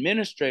 as an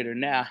administrator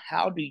now,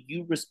 how do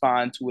you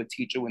respond to a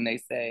teacher when they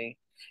say,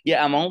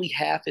 "Yeah, I'm only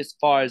half as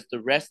far as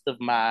the rest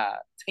of my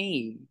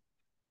team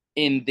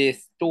in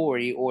this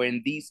story, or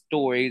in these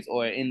stories,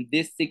 or in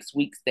this 6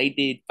 weeks they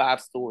did 5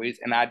 stories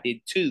and I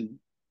did two."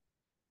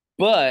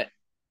 But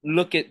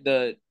look at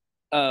the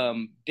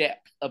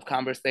depth of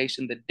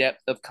conversation, the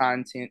depth of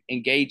content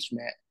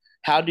engagement.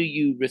 How do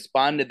you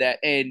respond to that?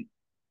 And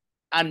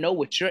I know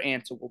what your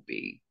answer will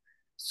be.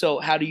 So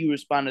how do you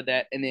respond to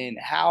that? And then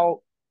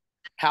how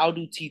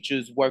do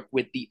teachers work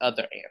with the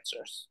other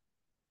answers?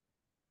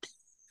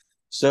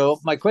 So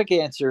my quick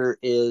answer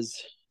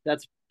is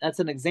that's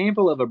an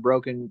example of a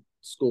broken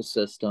school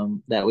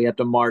system that we have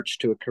to march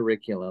to a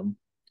curriculum.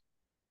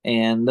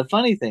 And the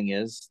funny thing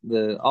is,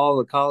 the all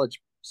the college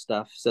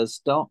stuff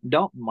says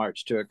don't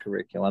march to a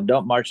curriculum,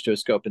 don't march to a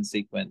scope and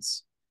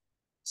sequence.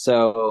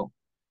 So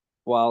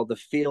while the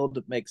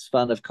field makes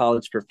fun of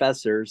college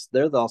professors,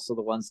 they're also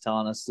the ones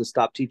telling us to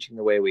stop teaching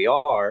the way we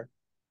are.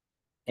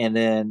 And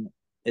then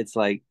it's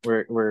like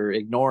we're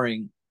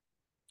ignoring.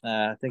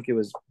 I think it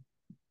was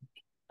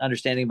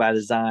understanding by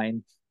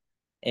design,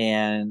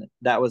 and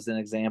that was an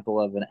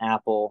example of an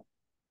Apple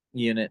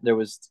unit. There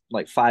was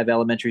like 5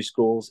 elementary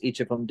schools. Each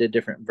of them did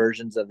different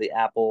versions of the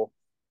Apple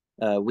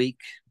week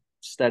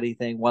study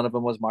thing. One of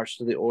them was March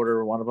to the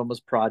Order. One of them was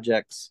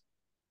projects.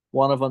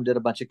 One of them did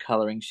a bunch of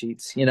coloring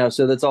sheets.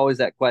 So that's always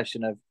that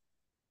question of,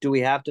 do we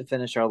have to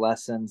finish our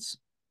lessons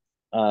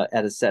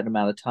at a set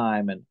amount of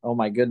time? And oh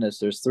my goodness,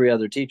 there's 3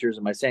 other teachers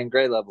in my same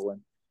grade level,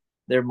 and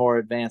they're more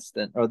advanced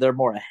than, or they're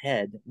more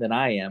ahead than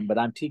I am, but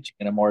I'm teaching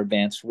in a more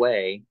advanced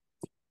way.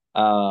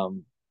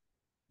 Um,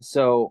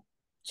 so,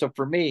 so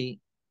for me,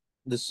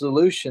 the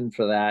solution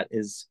for that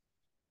is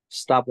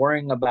stop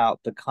worrying about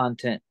the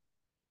content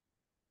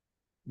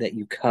that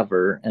you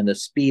cover and the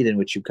speed in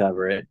which you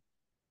cover it,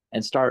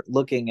 and start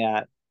looking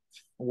at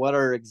what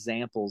are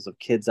examples of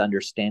kids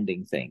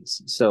understanding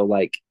things. So,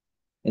 like,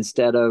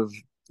 instead of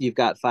you've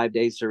got 5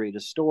 days to read a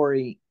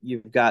story,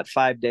 you've got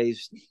 5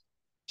 days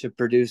to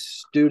produce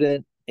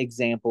student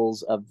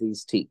examples of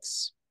these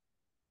teaks.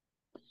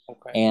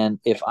 Okay. And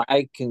if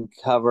I can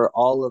cover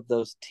all of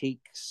those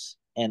teaks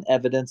and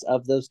evidence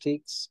of those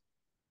teaks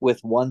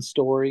with one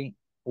story,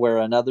 where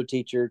another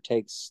teacher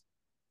takes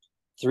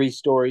 3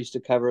 stories to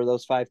cover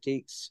those 5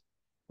 teaks,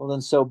 well,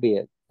 then so be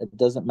it. It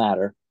doesn't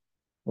matter.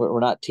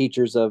 We're not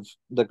teachers of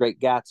The Great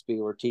Gatsby.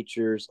 We're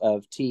teachers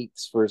of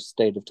teaks for the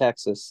state of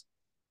Texas.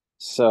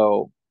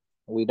 So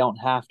we don't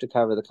have to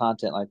cover the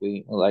content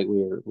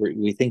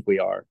we think we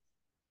are.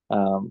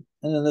 And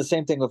then the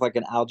same thing with like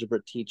an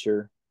algebra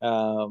teacher.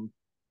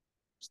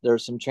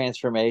 There's some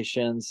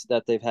transformations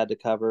that they've had to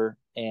cover,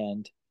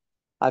 and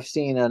I've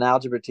seen an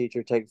algebra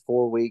teacher take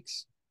 4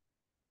 weeks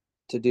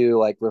to do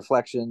like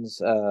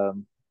reflections. Oh,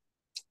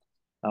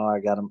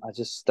 I got them. I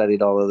just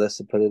studied all of this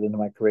and put it into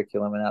my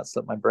curriculum, and that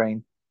slipped my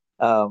brain.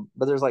 But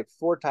there's like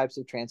 4 types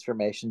of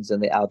transformations in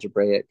the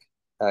algebraic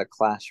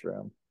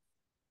classroom,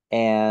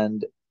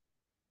 and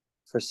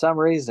for some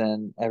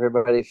reason,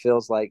 everybody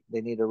feels like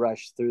they need to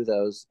rush through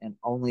those in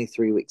only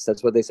 3 weeks.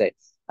 That's what they say.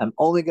 I'm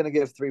only going to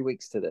give 3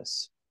 weeks to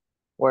this.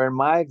 Where in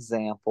my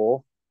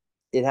example,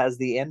 it has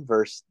the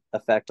inverse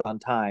effect on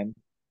time.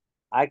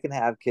 I can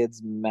have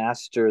kids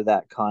master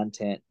that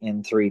content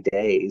in 3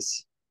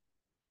 days,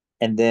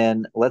 and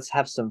then let's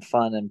have some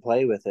fun and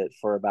play with it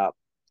for about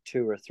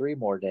 2 or 3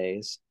 more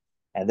days.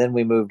 And then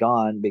we moved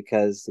on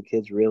because the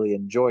kids really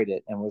enjoyed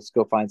it, and let's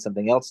go find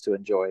something else to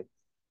enjoy.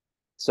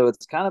 So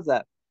it's kind of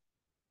that,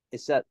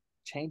 it's that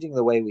changing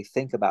the way we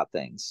think about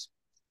things.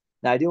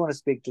 Now, I do want to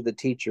speak to the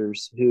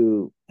teachers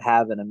who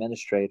have an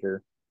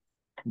administrator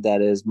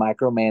that is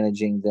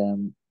micromanaging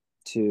them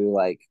to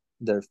like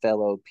their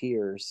fellow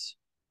peers,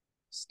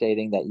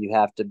 stating that you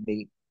have to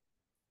meet,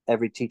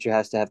 every teacher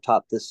has to have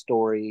taught this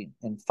story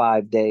in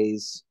 5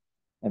 days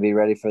and be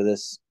ready for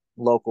this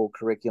local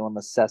curriculum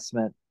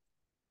assessment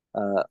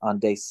on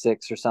day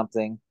 6 or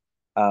something.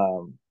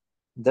 Um,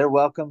 they're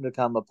welcome to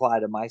come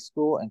apply to my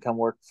school and come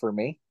work for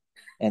me,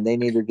 and they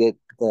need to get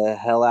the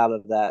hell out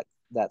of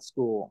that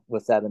school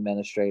with that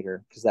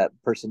administrator, because that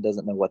person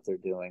doesn't know what they're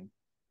doing.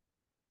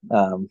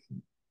 Um,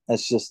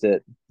 that's just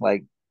it.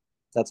 Like,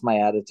 that's my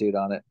attitude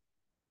on it.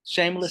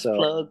 Shameless So,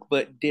 plug,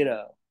 but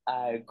ditto.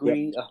 I yep,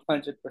 agree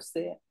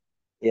 100%.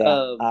 yeah,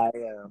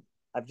 Um,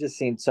 I've just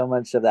seen so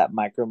much of that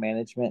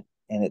micromanagement,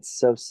 and it's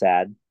so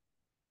sad.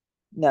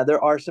 Now,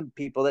 there are some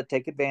people that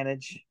take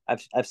advantage.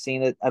 I've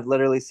seen it. I've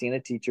literally seen a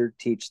teacher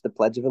teach the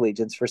Pledge of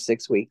Allegiance for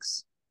 6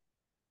 weeks.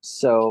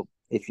 So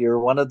if you're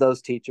one of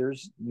those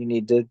teachers, you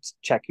need to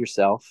check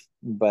yourself.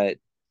 But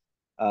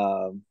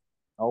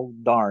oh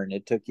darn,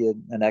 it took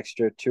you an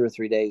extra 2 or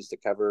 3 days to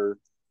cover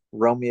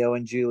Romeo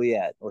and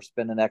Juliet, or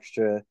spend an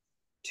extra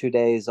 2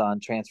 days on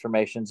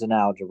transformations in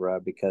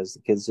algebra because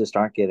the kids just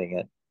aren't getting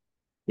it.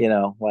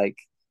 Like,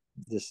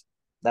 just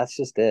that's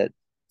just it.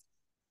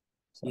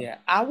 So Yeah,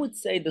 I would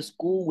say the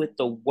school with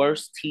the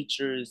worst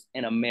teachers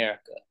in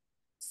America,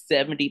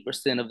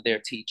 70% of their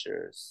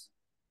teachers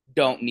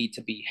don't need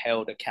to be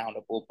held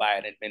accountable by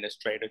an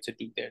administrator to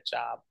do their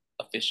job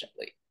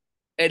efficiently,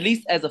 at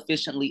least as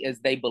efficiently as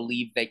they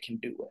believe they can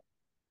do it.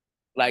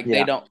 Like they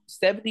yeah, don't,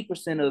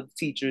 70% of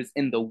teachers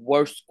in the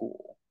worst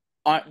school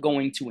aren't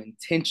going to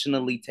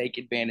intentionally take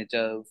advantage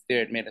of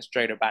their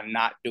administrator by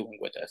not doing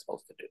what they're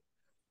supposed to do.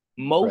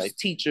 right. Most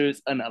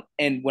teachers,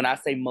 and when I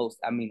say most,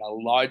 I mean a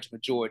large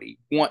majority,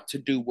 want to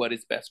do what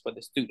is best for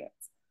the students.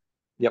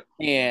 Yep.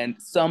 And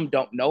some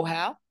don't know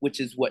how,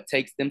 which is what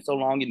takes them so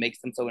long and makes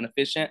them so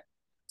inefficient.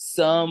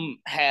 Some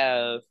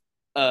have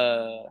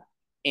a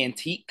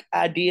antique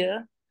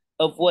idea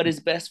of what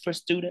is best for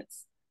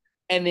students,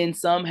 and then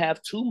some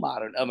have too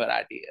modern of an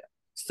idea.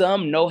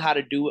 Some know how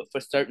to do it for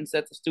certain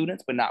sets of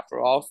students, but not for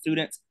all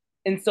students.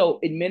 And so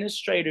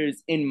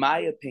administrators, in my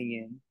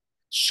opinion,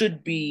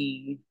 should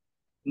be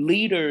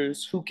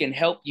leaders who can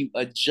help you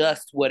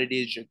adjust what it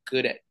is you're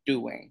good at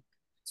doing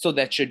so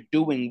that you're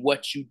doing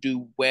what you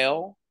do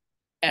well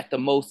at the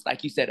most,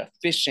 like you said,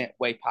 efficient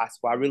way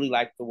possible. I really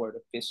like the word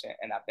efficient,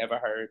 and I've never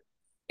heard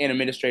an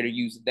administrator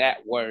use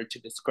that word to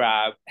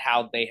describe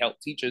how they help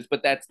teachers,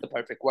 but that's the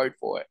perfect word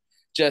for it.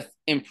 Just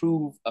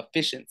improve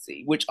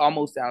efficiency, which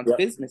almost sounds Yep.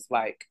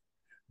 business-like,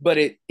 but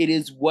it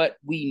is what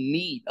we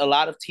need. A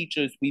lot of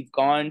teachers, we've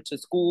gone to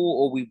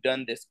school or we've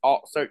done this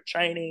alt cert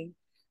training,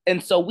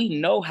 and so we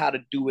know how to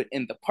do it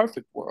in the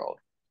perfect world.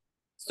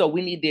 So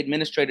we need the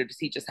administrator to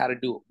teach us how to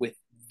do it with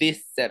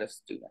this set of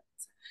students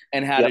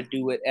and how to Yep.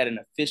 do it at an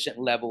efficient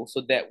level so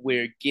that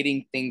we're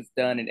getting things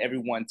done and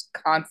everyone's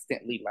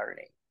constantly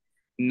learning,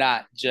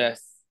 not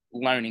just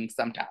learning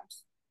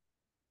sometimes.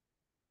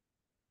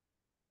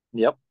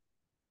 Yep.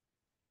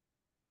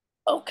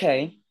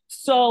 Okay.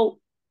 So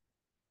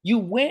you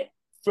went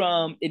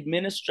from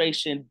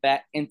administration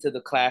back into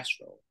the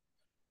classroom.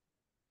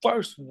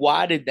 First,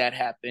 why did that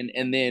happen?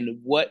 And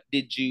then what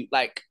did you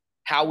like?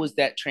 How was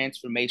that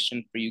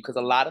transformation for you? Because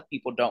a lot of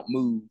people don't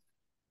move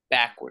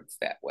backwards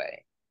that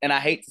way. And I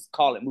hate to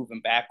call it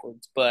moving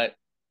backwards, but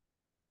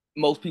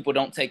most people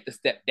don't take the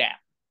step down.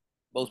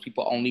 Most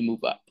people only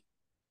move up.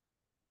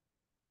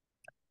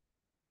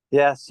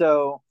 Yeah.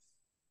 So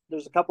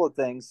there's a couple of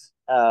things.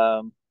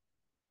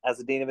 As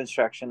a dean of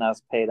instruction, I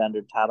was paid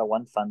under Title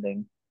One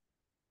funding,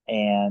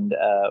 and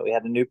we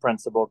had a new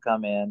principal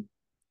come in,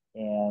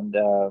 and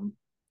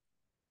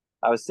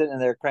I was sitting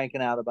there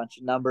cranking out a bunch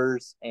of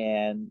numbers,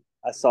 and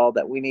I saw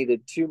that we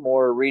needed two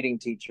more reading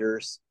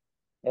teachers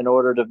in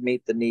order to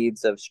meet the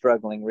needs of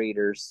struggling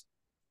readers.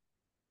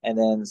 And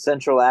then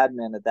central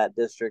admin at that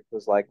district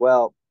was like,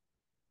 well,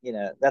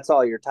 that's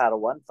all your Title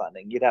One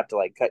funding. You'd have to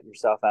like cut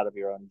yourself out of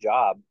your own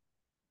job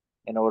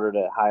in order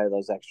to hire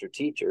those extra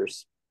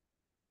teachers.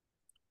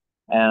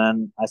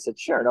 And I said,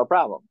 sure, no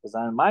problem. Because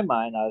in my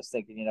mind, I was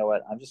thinking, you know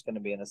what, I'm just going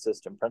to be an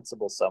assistant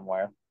principal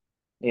somewhere.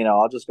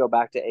 I'll just go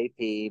back to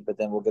AP, but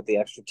then we'll get the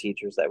extra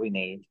teachers that we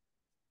need.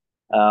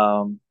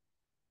 Um,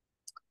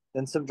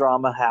 then some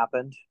drama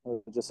happened.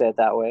 We'll just say it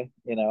that way.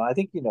 I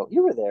think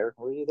you were there.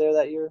 Were you there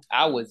that year?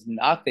 I was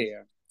not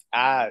there.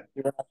 I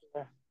You were not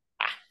there.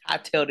 I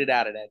tailed it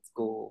out of that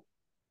school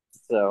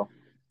So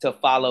to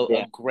follow a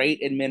yeah,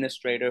 great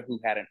administrator who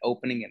had an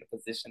opening in a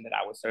position that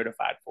I was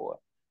certified for.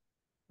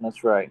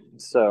 that's right.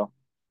 So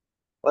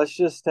let's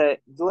just say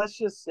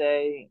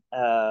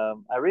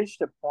I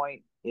reached a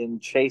point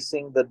in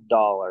chasing the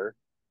dollar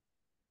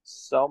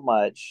so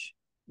much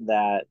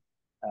that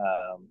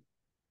um,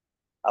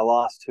 I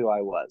lost who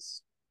I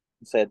was.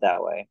 Say it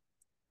that way.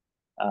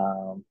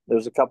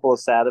 There's a couple of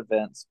sad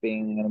events.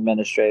 Being an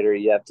administrator,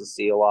 you have to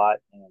see a lot,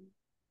 and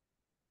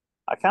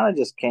I kind of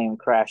just came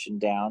crashing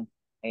down,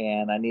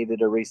 and I needed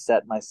to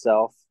reset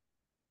myself.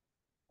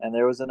 And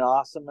there was an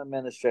awesome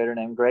administrator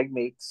named Greg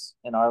Meeks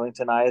in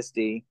Arlington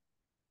ISD,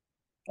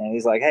 and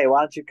he's like, "Hey, why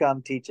don't you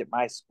come teach at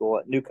my school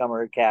at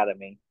Newcomer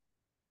Academy?"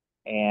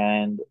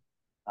 And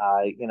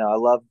I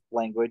love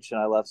language and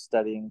I love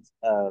studying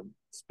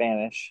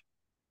Spanish.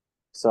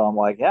 So I'm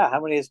like, yeah, how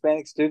many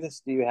Hispanic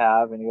students do you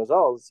have? And he goes,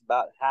 oh, it's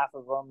about half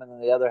of them, and then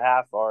the other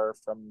half are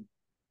from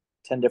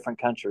 10 different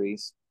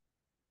countries.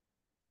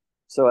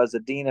 So as a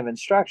dean of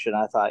instruction,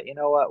 I thought, you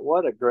know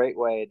what a great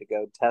way to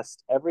go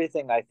test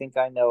everything I think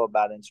I know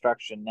about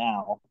instruction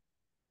now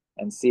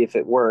and see if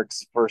it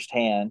works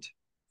firsthand.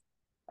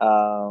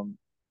 Um,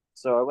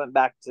 so I went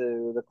back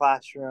to the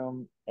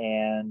classroom,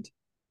 and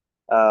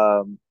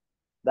um,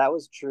 that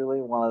was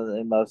truly one of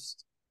the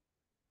most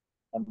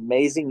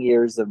amazing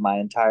years of my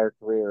entire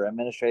career,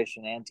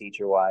 administration and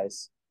teacher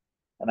wise.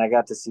 And I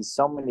got to see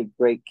so many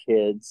great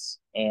kids,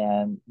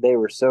 and they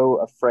were so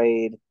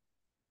afraid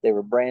They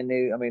were brand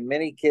new. I mean,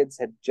 many kids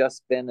had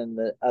just been in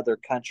the other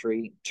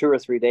country 2 or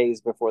 3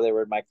 days before they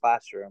were in my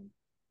classroom.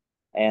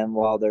 And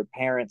while their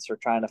parents are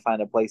trying to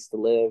find a place to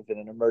live in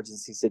an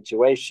emergency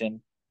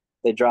situation,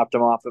 they dropped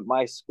them off at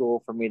my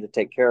school for me to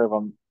take care of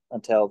them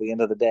until the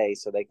end of the day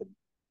so they could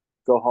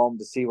go home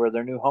to see where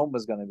their new home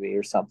was going to be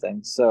or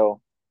something. So,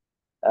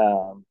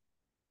 um,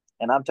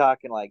 and I'm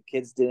talking like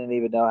kids didn't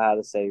even know how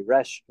to say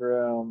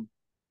restroom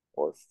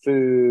or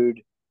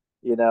food,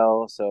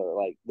 so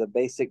like the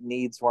basic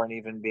needs weren't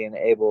even being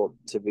able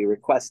to be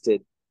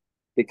requested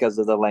because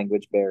of the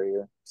language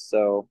barrier.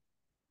 So,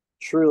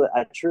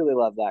 I truly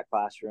love that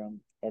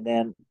classroom. And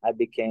then I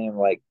became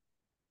like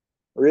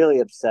really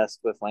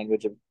obsessed with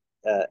language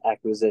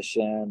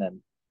acquisition,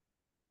 and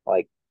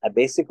like I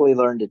basically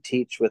learned to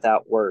teach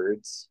without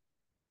words.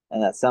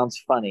 And that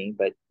sounds funny,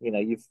 but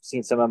you've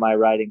seen some of my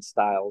writing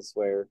styles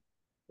where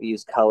we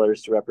use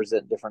colors to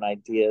represent different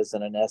ideas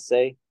in an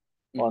essay.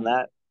 Well,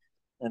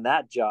 Mm-hmm. in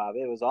that job,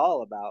 it was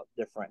all about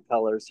different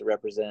colors to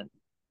represent.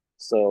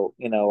 So,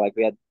 like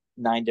we had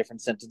 9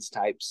 different sentence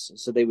types,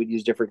 so they would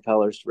use different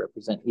colors to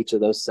represent each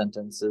of those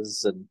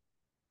sentences,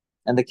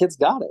 and the kids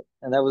got it.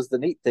 And that was the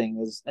neat thing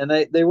is, and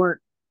they weren't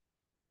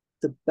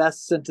the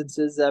best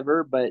sentences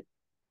ever, but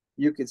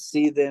you could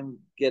see them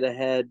get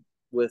ahead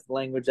with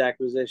language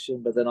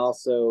acquisition, but then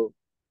also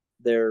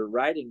their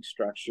writing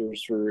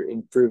structures were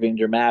improving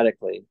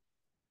dramatically.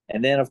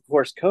 And then of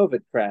course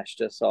COVID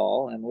crashed us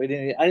all, and I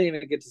didn't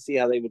even get to see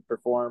how they would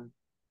perform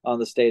on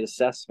the state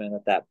assessment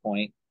at that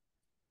point.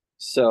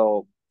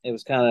 So it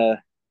was kind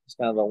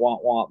of a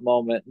want want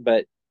moment,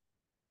 but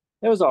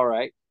it was all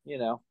right.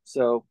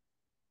 So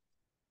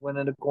went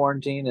into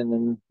quarantine, and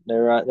then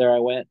there I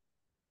went.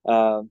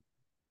 Um,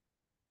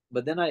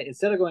 but then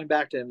instead of going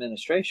back to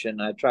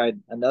administration, I tried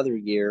another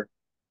year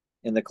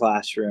in the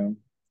classroom,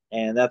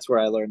 and that's where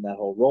I learned that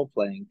whole role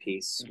playing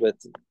piece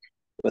with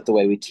the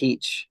way we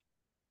teach.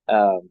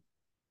 Um,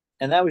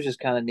 and that was just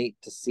kind of neat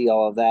to see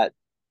all of that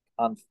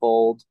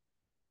unfold.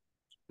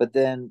 But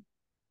then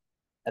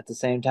at the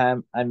same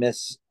time, I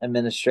miss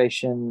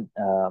administration.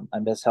 I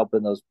miss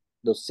helping those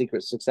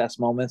secret success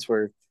moments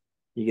where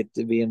you get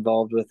to be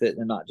involved with it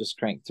and not just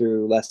crank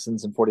through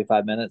lessons in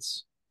 45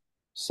 minutes.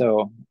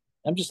 So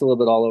I'm just a little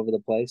bit all over the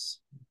place.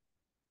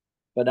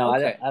 But no,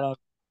 Okay.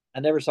 I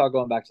never saw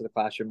going back to the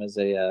classroom as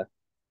a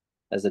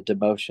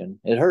demotion.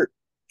 It hurt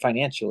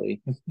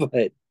financially,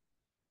 but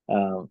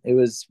it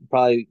was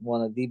probably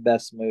one of the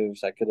best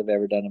moves I could have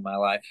ever done in my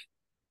life.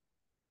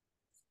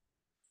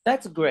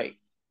 That's great.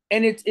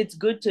 And it's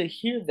good to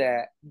hear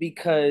that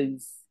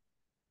because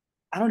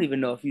I don't even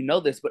know if you know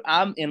this, but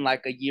I'm in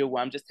like a year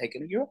where I'm just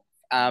taking a year off.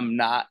 I'm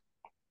not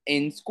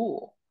in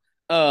school.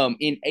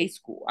 In a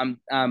school.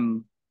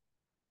 I'm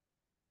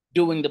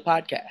doing the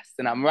podcast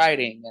and I'm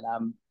writing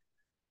and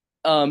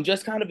I'm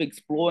just kind of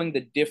exploring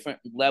the different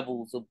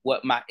levels of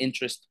what my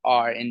interests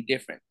are in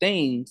different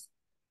things.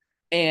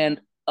 And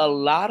a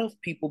lot of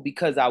people,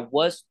 because I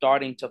was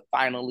starting to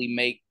finally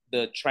make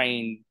the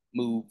train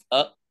move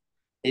up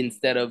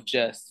instead of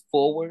just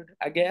forward,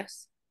 I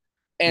guess.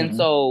 And Mm-hmm.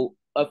 so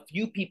a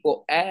few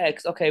people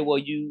asked, okay, well,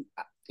 you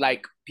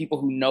like people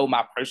who know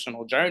my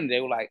personal journey,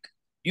 they were like,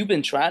 you've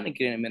been trying to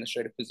get an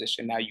administrative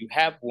position. Now you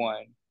have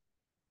one.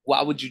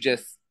 Why would you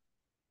just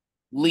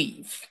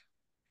leave?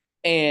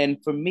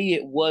 And for me,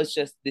 it was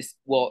just this.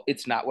 Well,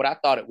 it's not what I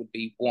thought it would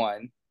be,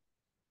 one.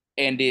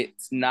 And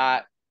it's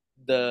not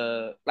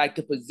the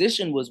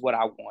position was what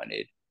I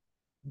wanted,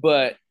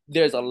 but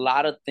there's a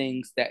lot of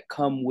things that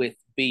come with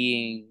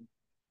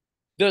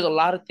there's a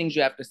lot of things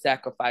you have to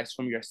sacrifice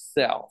from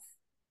yourself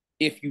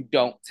if you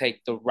don't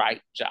take the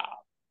right job.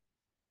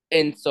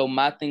 And so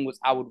my thing was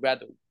I would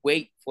rather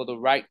wait for the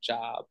right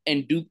job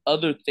and do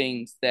other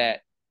things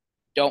that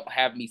don't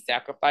have me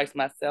sacrifice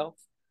myself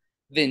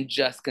than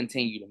just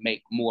continue to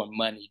make more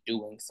money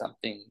doing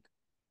something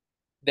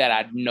that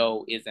I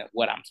know isn't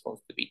what I'm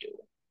supposed to be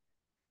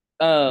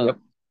doing. Yep.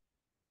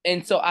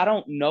 And so I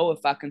don't know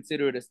if I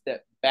consider it a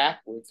step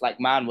backwards. Like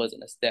mine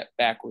wasn't a step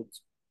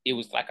backwards. It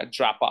was like a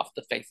drop off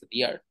the face of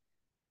the earth.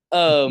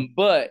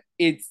 But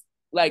it's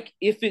like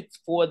if it's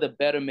for the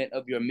betterment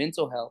of your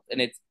mental health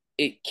and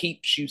it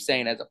keeps you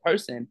sane as a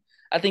person,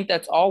 I think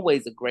that's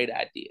always a great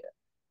idea.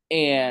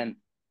 And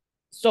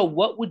so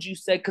what would you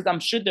say? Because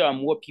I'm sure there are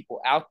more people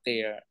out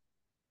there.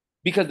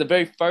 Because the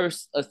very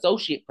first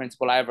associate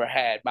principal I ever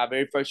had, my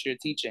very first year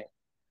teaching,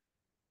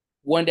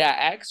 one day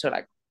I asked her,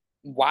 like,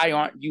 why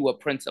aren't you a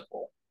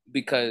principal?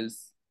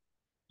 Because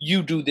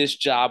you do this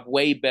job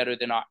way better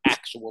than our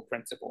actual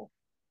principal.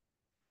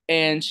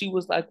 And she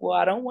was like, well,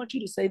 I don't want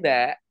you to say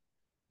that,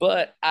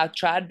 but I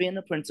tried being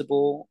a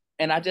principal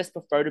and I just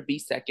prefer to be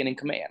second in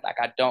command. Like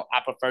I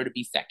prefer to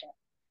be second.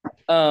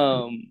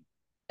 Um,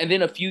 and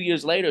then a few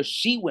years later,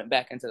 she went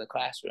back into the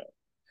classroom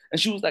and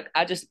she was like,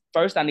 I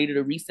needed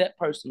a reset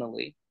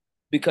personally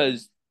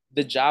because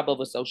the job of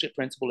associate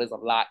principal is a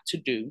lot to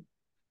do.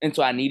 And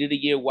so I needed a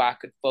year where I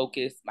could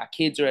focus. My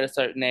kids are at a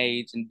certain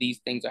age and these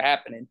things are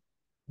happening.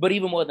 But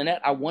even more than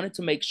that, I wanted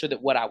to make sure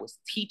that what I was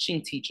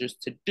teaching teachers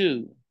to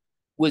do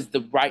was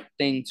the right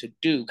thing to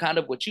do. Kind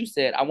of what you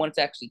said, I wanted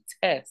to actually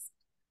test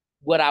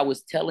what I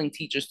was telling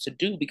teachers to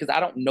do because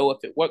I don't know if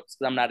it works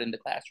because I'm not in the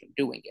classroom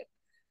doing it.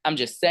 I'm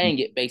just saying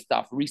it based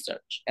off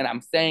research and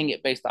I'm saying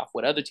it based off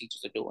what other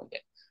teachers are doing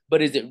it.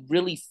 But is it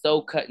really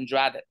so cut and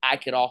dry that I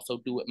could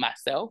also do it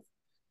myself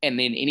and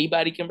then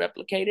anybody can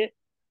replicate it?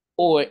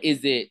 Or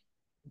is it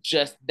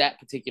just that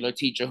particular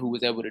teacher who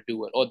was able to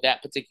do it or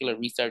that particular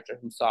researcher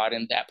who saw it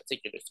in that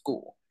particular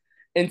school?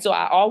 And so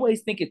I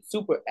always think it's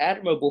super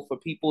admirable for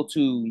people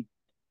to,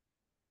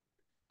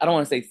 I don't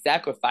want to say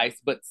sacrifice,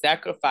 but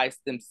sacrifice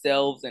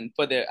themselves and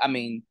for their, I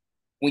mean,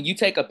 when you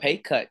take a pay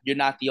cut, you're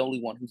not the only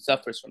one who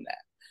suffers from that.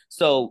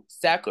 So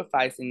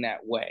sacrificing that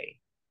way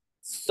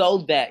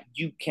so that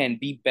you can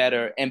be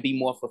better and be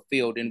more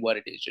fulfilled in what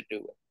it is you're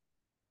doing.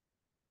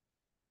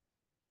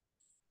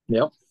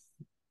 Yep.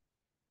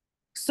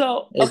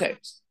 So, okay.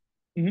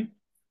 Mm-hmm.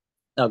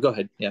 No, go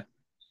ahead. Yeah.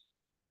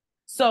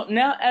 So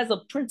now as a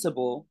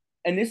principal,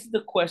 and this is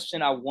the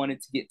question I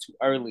wanted to get to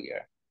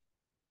earlier,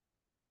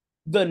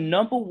 the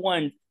number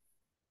one,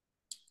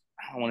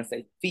 I don't want to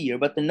say fear,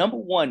 but the number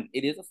one,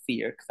 it is a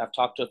fear because I've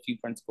talked to a few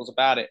principals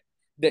about it,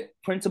 that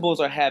principals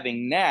are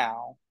having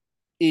now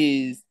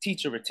is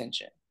teacher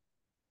retention.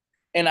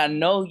 And I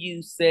know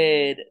you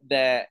said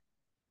that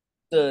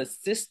the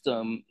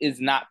system is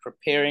not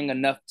preparing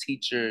enough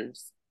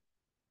teachers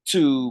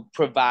to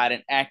provide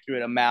an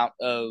accurate amount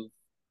of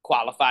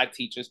qualified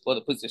teachers for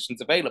the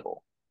positions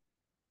available.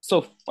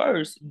 So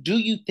first, do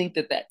you think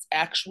that that's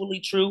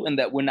actually true and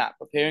that we're not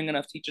preparing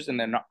enough teachers and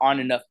there aren't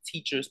enough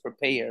teachers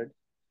prepared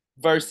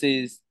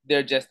versus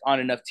there just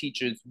aren't enough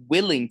teachers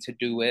willing to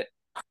do it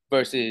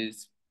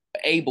versus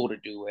able to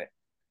do it?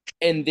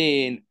 And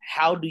then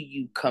how do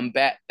you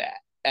combat that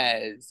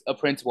as a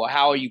principal?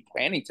 How are you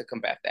planning to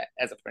combat that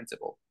as a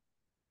principal?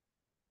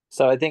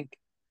 So I think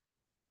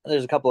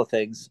there's a couple of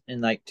things in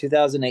like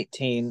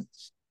 2018,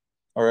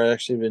 or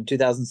actually in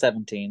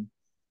 2017,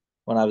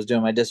 when I was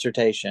doing my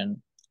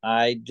dissertation.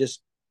 I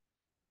just,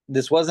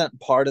 this wasn't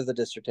part of the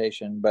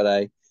dissertation, but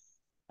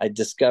I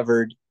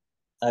discovered,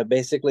 I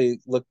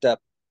basically looked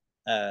up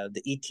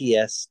the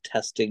ETS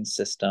testing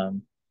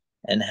system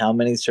and how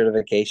many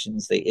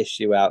certifications they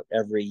issue out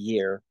every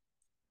year.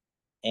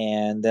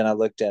 And then I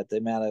looked at the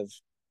amount of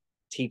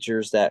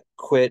teachers that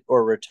quit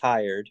or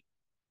retired.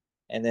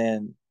 And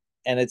then,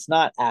 and it's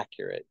not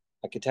accurate.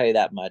 I could tell you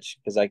that much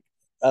because I,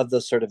 of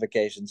those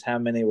certifications, how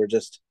many were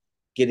just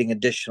getting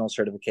additional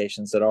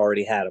certifications that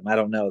already had them? I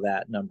don't know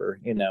that number,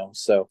 you know.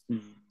 So,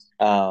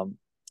 um,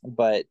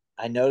 but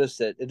I noticed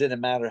that it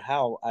didn't matter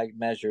how I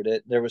measured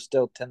it, there was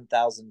still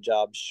 10,000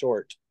 jobs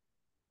short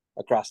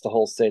across the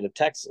whole state of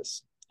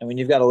Texas. And when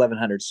you've got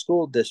 1,100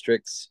 school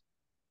districts,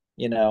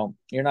 you know,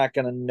 you're not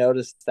going to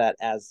notice that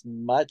as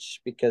much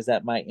because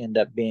that might end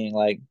up being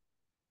like,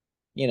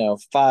 you know,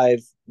 5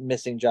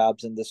 missing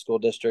jobs in the school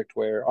district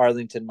where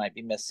Arlington might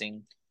be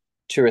missing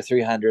 200 or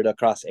 300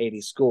 across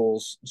 80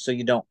 schools. So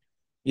you don't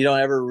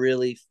ever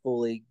really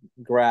fully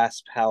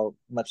grasp how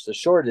much the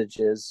shortage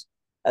is,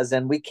 as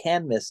in we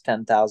can miss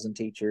 10,000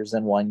 teachers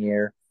in 1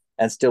 year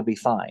and still be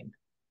fine.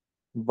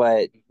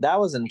 But that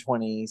was in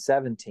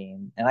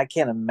 2017, and I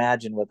can't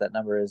imagine what that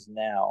number is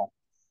now.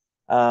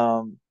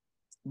 Um,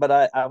 but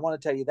I want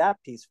to tell you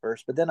that piece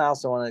first, but then I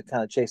also want to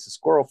kind of chase a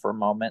squirrel for a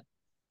moment.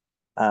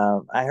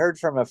 I heard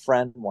from a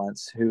friend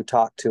once who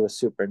talked to a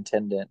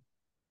superintendent,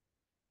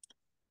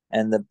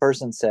 and the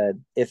person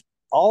said, if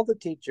all the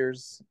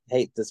teachers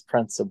hate this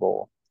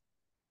principal,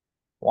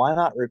 why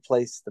not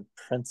replace the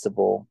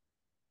principal?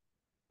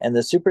 And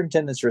the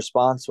superintendent's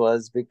response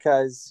was,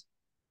 because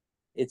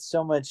it's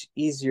so much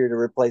easier to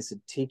replace a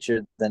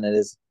teacher than it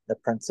is the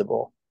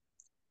principal.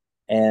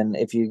 And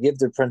if you give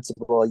the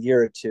principal a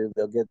year or two,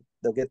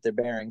 they'll get their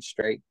bearings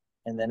straight,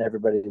 and then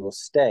everybody will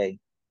stay.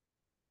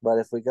 But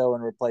if we go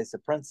and replace a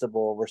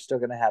principal, we're still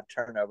going to have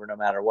turnover no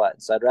matter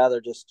what. So I'd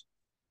rather just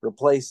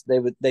replace.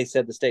 They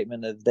said the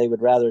statement that they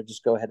would rather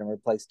just go ahead and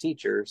replace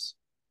teachers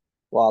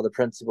while the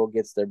principal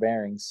gets their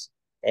bearings.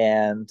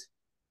 And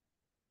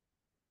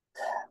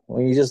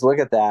when you just look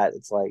at that,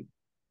 it's like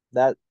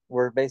that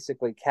we're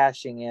basically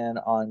cashing in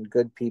on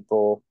good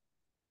people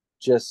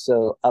just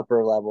so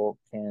upper level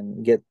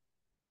can get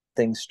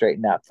things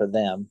straightened out for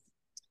them.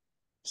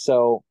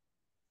 So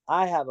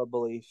I have a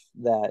belief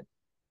that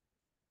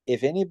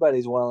if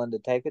anybody's willing to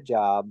take a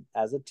job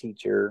as a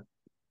teacher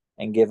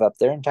and give up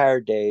their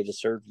entire day to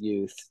serve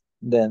youth,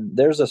 then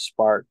there's a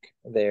spark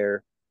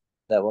there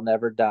that will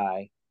never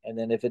die. And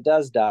then if it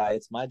does die,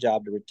 it's my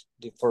job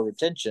for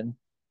retention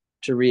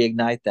to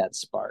reignite that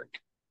spark.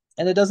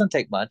 And it doesn't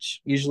take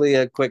much. Usually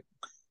a quick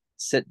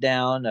sit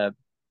down,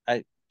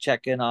 I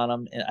check in on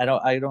them, and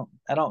I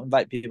don't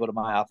invite people to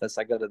my office.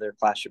 I go to their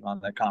classroom on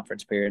their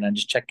conference period and I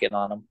just check in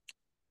on them.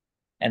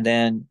 And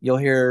then you'll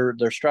hear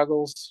their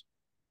struggles,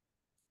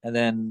 and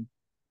then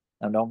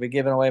I don't be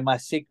giving away my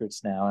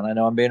secrets now, and I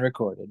know I'm being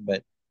recorded,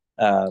 but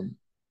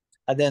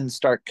I then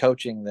start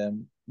coaching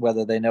them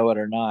whether they know it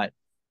or not.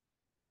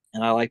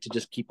 And I like to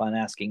just keep on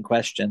asking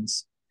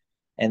questions,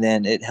 and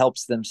then it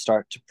helps them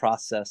start to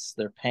process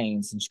their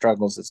pains and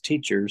struggles as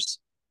teachers.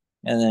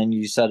 and then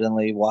you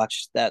suddenly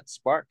watch that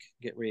spark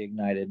get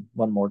reignited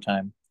one more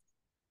time.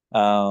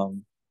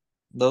 Um,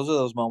 those are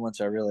those moments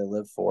I really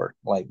live for.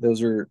 Like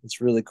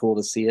it's really cool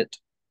to see it.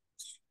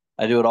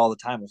 I do it all the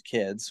time with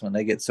kids when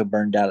they get so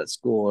burned out at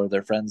school or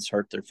their friends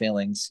hurt their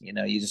feelings.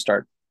 You just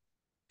start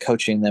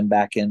coaching them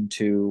back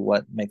into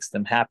what makes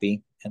them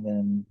happy. And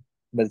then,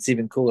 but it's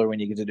even cooler when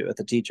you get to do it with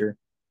a teacher.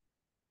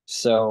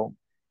 So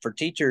for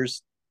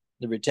teachers,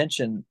 the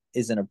retention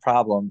isn't a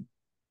problem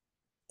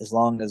as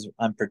long as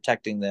I'm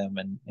protecting them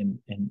and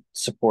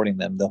supporting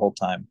them the whole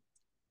time.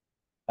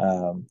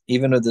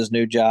 Even with this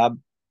new job,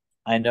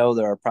 I know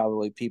there are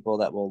probably people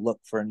that will look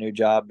for a new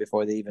job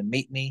before they even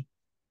meet me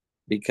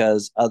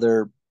because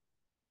other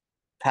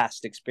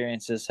past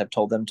experiences have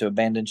told them to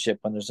abandon ship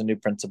when there's a new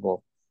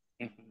principal.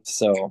 Mhm.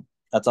 So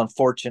that's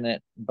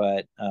unfortunate,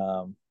 but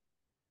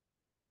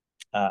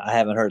I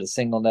haven't heard a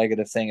single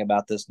negative thing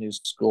about this new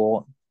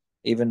school,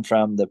 even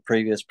from the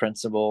previous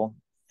principal.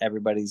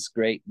 Everybody's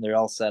great; they're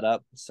all set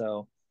up.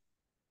 So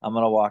I'm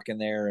gonna walk in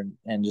there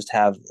and just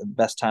have the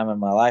best time of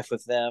my life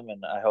with them,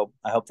 and I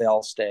hope they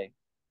all stay.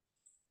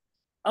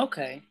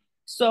 Okay.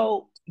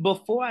 So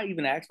before I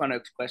even ask my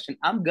next question,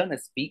 I'm gonna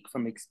speak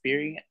from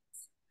experience.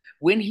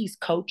 When he's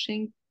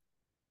coaching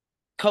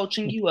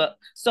you up.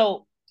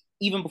 So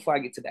even before I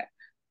get to that,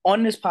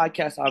 on this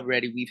podcast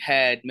already, we've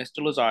had Mr.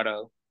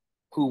 Lizardo,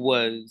 who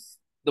was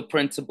the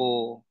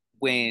principal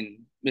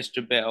when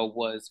Mr. Bell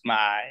was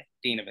my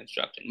dean of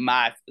instruction,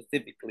 my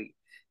specifically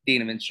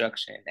dean of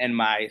instruction, and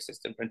my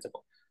assistant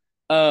principal.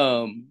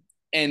 Um,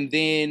 and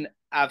then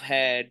I've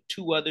had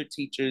two other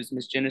teachers,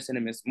 Miss Jennison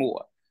and Miss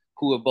Moore,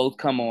 who have both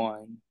come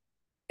on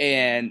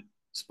and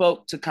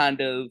spoke to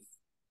kind of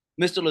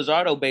Mr.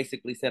 Lizardo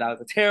basically said I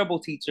was a terrible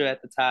teacher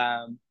at the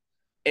time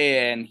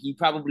and he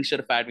probably should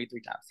have fired me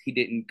 3 times. He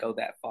didn't go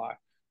that far.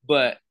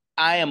 But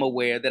I am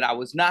aware that I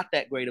was not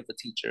that great of a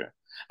teacher.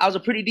 I was a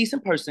pretty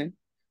decent person.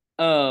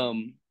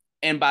 Um,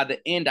 and by the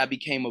end, I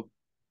became a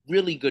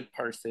really good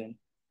person.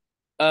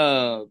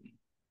 Um,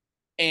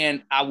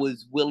 and I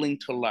was willing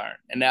to learn.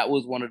 And that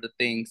was one of the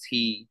things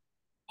he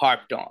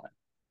harped on.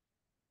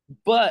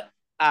 But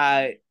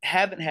I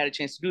haven't had a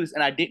chance to do this,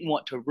 and I didn't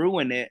want to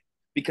ruin it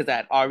because I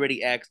had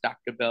already asked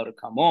Dr. Bell to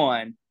come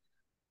on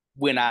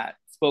when I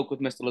spoke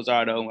with Mr.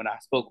 Lizardo, when I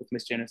spoke with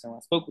Miss Jennison, when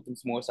I spoke with him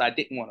some more. So I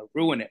didn't want to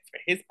ruin it for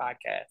his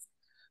podcast.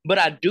 But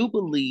I do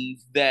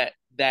believe that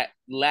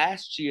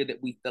last year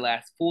the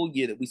last full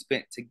year that we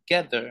spent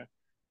together,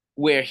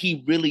 where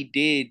he really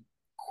did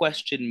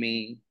question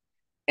me,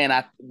 and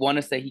I want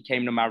to say he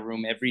came to my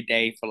room every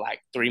day for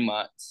like 3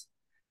 months,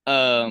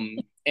 and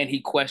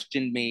he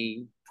questioned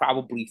me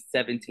probably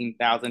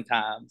 17,000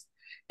 times,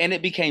 and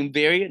it became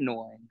very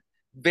annoying,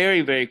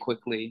 very very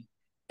quickly.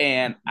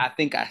 And I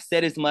think I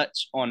said as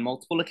much on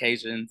multiple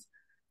occasions.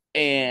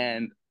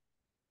 And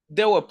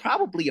there were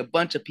probably a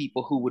bunch of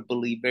people who would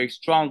believe very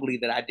strongly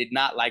that I did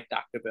not like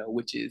Dr. Bell,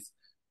 which is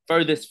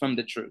furthest from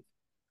the truth.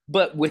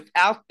 But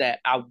without that,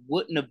 I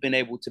wouldn't have been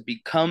able to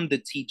become the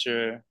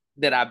teacher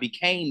that I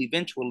became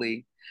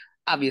eventually.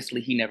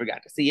 Obviously, he never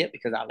got to see it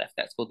because I left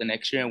that school the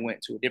next year and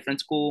went to a different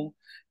school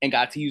and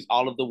got to use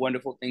all of the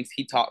wonderful things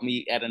he taught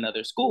me at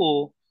another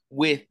school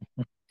with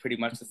pretty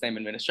much the same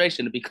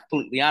administration, to be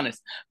completely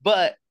honest.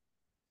 But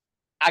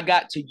I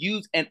got to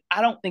use, and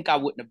I don't think I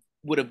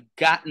would have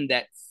gotten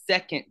that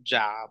second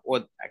job,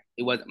 or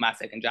it wasn't my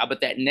second job,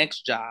 but that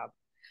next job,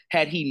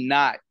 had he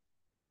not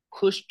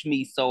pushed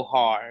me so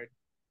hard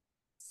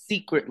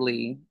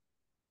secretly.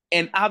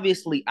 And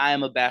obviously, I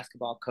am a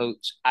basketball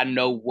coach. I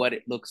know what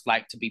it looks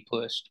like to be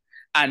pushed.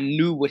 I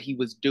knew what he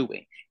was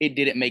doing. It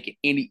didn't make it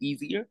any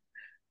easier.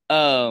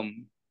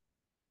 Um,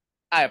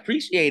 I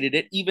appreciated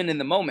it even in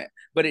the moment,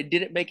 but it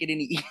didn't make it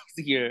any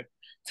easier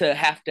to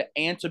have to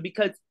answer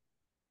because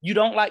you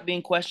don't like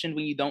being questioned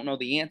when you don't know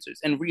the answers.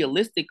 And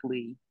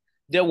realistically,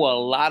 there were a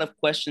lot of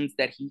questions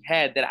that he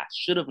had that I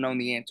should have known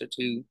the answer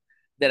to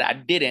that I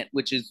didn't,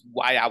 which is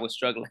why I was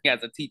struggling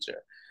as a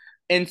teacher.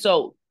 And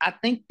so I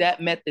think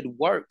that method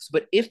works.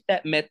 But if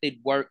that method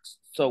works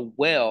so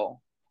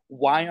well,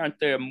 why aren't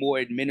there more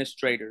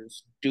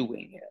administrators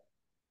doing it?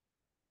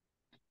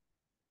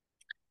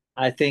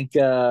 I think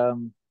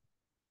so.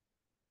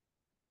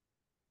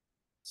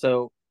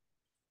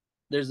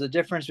 There's a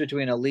difference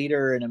between a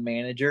leader and a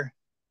manager.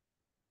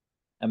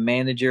 A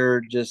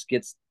manager just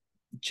gets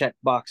check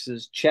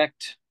boxes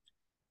checked,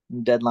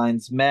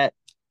 deadlines met.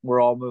 We're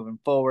all moving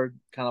forward,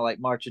 kind of like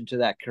marching to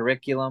that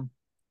curriculum,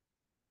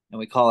 and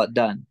we call it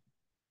done.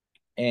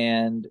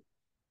 And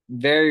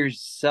very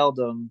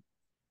seldom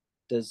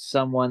does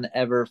someone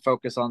ever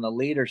focus on the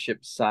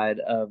leadership side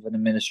of an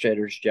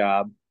administrator's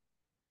job.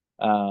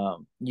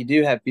 You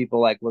do have people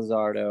like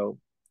Lizardo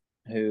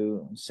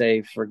who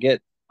say,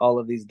 forget all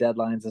of these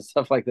deadlines and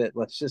stuff like that.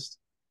 Let's just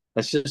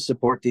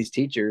support these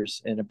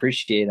teachers and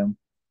appreciate them.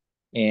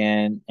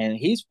 And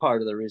he's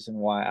part of the reason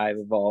why I've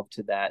evolved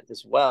to that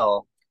as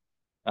well,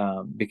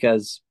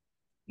 because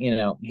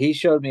he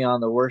showed me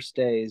on the worst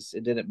days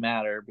it didn't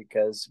matter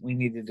because we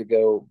needed to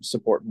go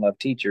support and love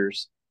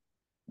teachers.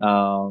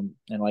 And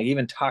like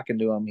even talking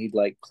to him, he'd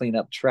like clean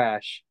up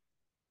trash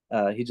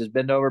he just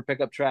bend over,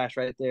 pick up trash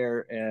right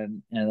there,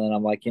 and then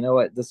I'm like, you know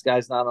what? This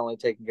guy's not only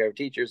taking care of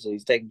teachers,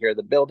 he's taking care of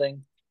the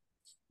building.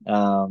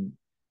 Um,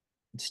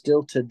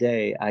 Still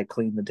today, I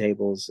clean the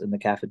tables in the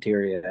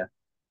cafeteria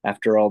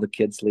after all the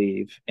kids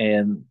leave,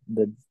 and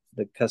the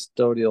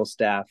custodial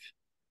staff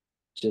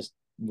just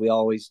we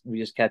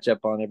just catch up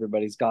on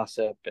everybody's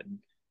gossip, and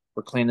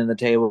we're cleaning the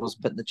tables,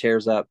 putting the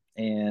chairs up,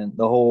 and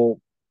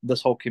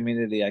this whole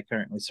community I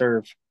currently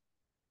serve,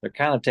 they're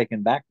kind of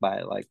taken back by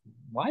it. Like,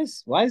 why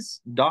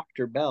is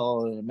Dr.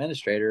 Bell, an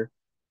administrator,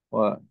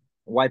 uh,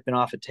 wiping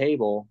off a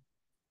table?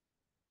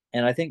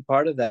 And I think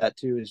part of that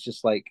too is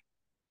just like,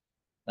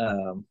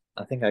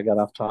 I think I got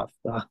off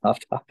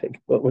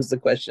topic. What was the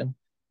question?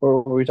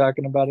 What were we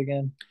talking about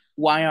again?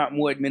 Why aren't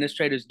more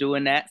administrators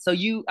doing that? So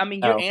I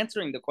mean, you're Oh,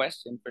 answering the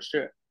question for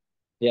sure.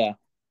 yeah.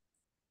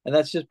 And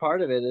that's just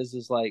part of it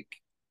is like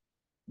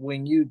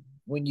when you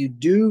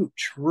do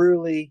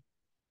truly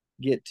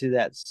get to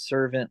that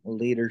servant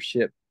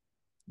leadership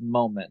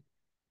moment,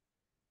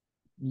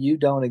 you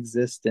don't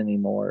exist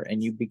anymore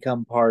and you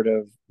become part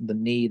of the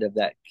need of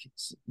that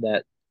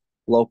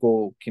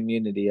local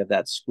community of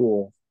that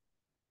school.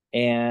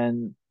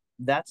 And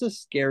that's a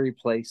scary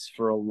place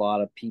for a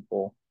lot of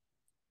people.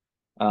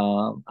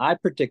 I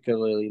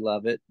particularly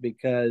love it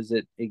because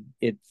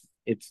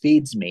it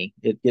feeds me.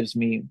 It gives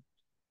me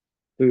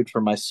food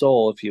for my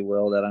soul, if you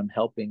will, that I'm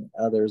helping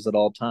others at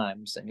all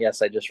times. And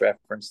yes, I just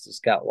referenced the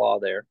Scout Law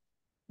there,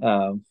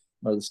 or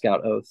the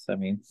Scout Oath. I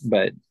mean,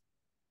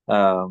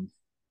 um,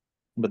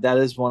 but that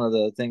is one of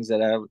the things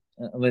that I'm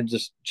going to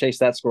just chase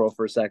that squirrel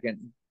for a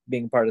second.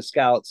 Being part of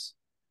Scouts,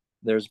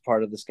 there's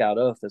part of the Scout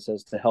Oath that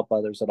says to help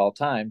others at all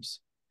times.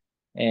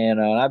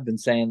 And I've been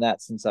saying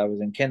that since I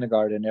was in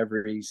kindergarten.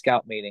 Every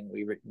Scout meeting,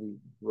 we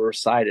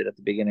recited at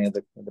the beginning of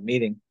the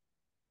meeting,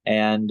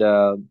 and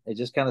it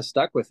just kind of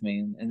stuck with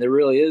me. And there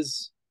really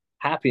is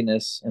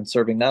happiness in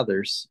serving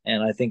others,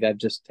 and I think I've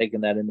just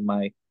taken that into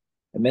my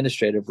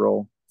administrative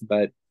role.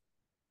 But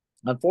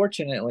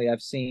unfortunately,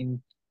 I've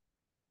seen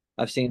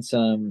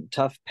some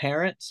tough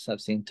parents,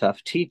 I've seen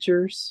tough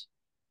teachers,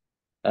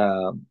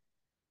 um,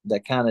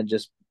 that kind of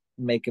just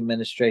make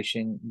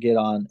administration get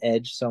on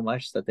edge so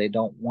much that they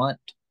don't want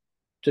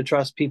to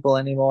trust people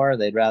anymore.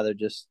 They'd rather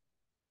just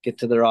get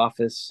to their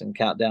office and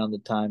count down the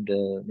time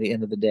to the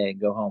end of the day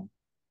and go home.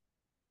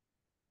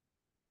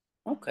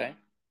 Okay.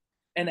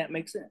 And that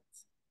makes sense.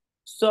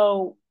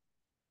 So,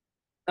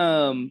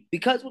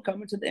 because we're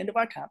coming to the end of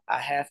our time, I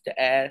have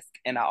to ask,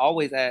 and I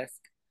always ask,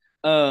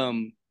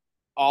 um,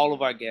 all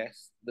of our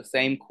guests the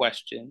same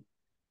question,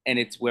 and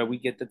it's where we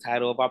get the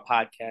title of our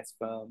podcast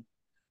from.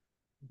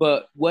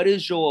 But what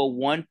is your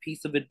one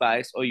piece of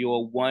advice or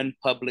your one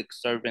public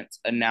servant's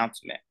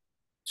announcement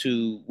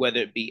to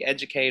whether it be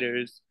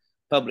educators,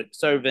 public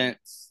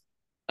servants,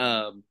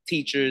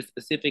 teachers,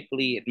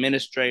 specifically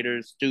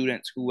administrators,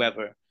 students,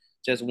 whoever?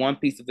 Just one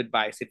piece of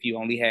advice if you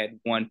only had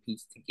one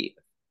piece to give.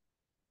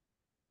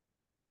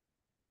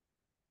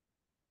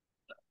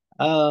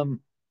 Um,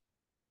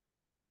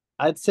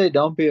 I'd say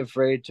don't be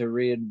afraid to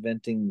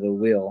reinventing the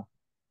wheel.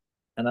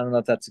 And I don't know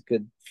if that's a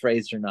good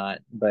phrase or not,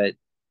 but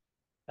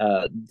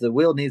the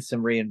wheel needs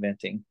some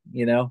reinventing.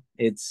 You know,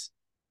 it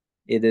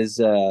is it's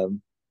a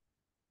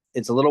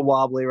little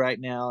wobbly right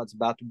now. It's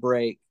about to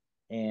break,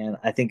 and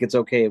I think it's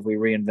okay if we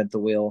reinvent the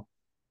wheel,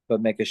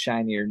 but make a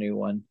shinier new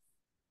one.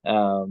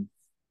 Um,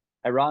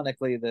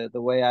 Ironically,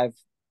 the way I've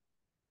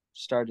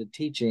started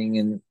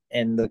teaching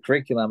and the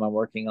curriculum I'm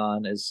working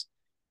on is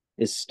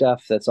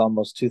stuff that's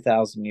almost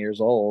 2,000 years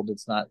old.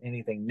 It's not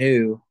anything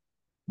new,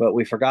 but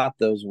we forgot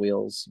those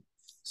wheels.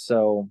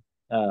 So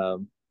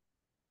that's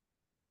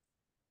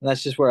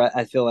just where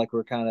I feel like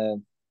we're kind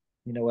of,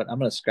 you know what? I'm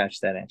going to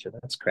scratch that answer.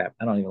 That's crap.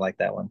 I don't even like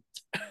that one.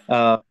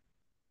 Uh,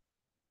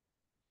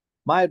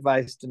 my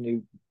advice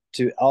to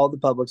all the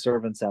public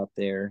servants out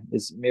there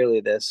is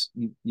merely this: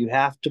 you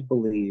have to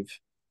believe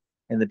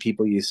in the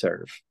people you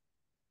serve,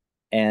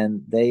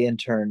 and they in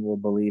turn will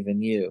believe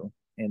in you.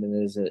 And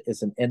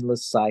it's an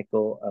endless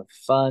cycle of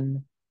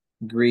fun,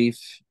 grief,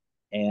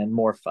 and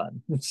more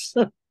fun.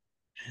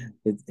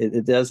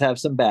 It does have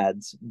some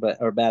bads,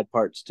 but or bad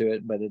parts to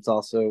it, but it's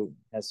also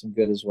has some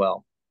good as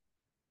well.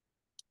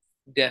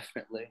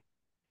 Definitely.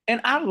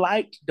 And I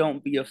liked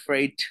Don't Be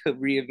Afraid to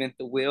Reinvent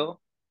the Wheel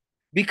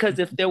because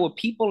if there were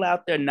people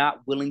out there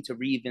not willing to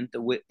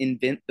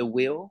invent the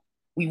wheel,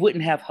 we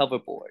wouldn't have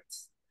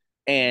hoverboards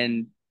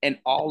and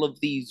all of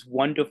these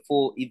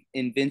wonderful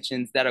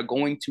inventions that are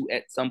going to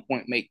at some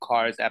point make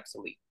cars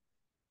obsolete.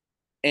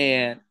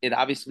 And it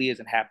obviously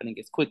isn't happening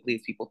as quickly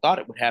as people thought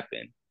it would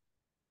happen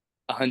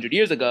 100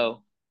 years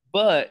ago,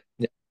 but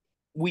Yeah.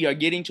 we are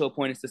getting to a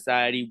point in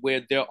society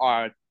where there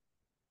are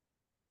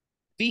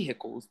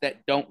vehicles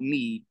that don't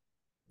need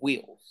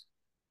wheels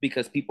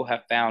because people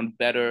have found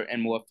better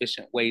and more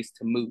efficient ways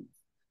to move.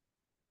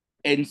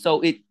 And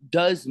so it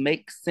does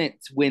make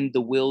sense when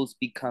the wheels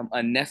become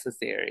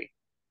unnecessary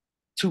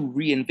to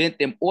reinvent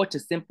them or to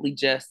simply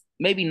just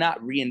maybe not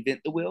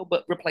reinvent the wheel,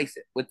 but replace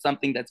it with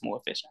something that's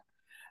more efficient.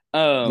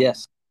 Um,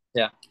 Yes.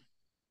 Yeah.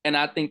 and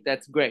I think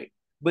that's great.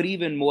 But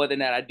even more than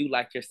that, I do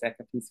like your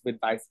second piece of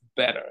advice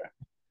better.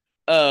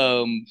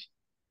 Um,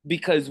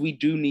 because we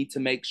do need to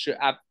make sure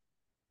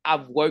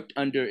I've worked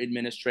under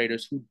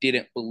administrators who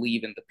didn't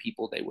believe in the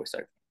people they were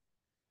serving.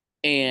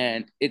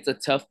 And it's a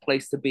tough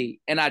place to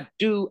be. And I'm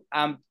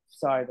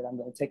sorry that I'm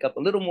going to take up a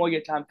little more of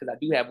your time because I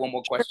do have one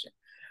more question.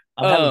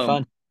 I'm having Um,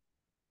 fun.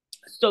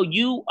 so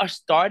you are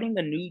starting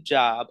a new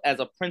job as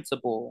a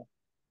principal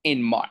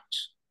in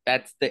March.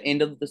 That's the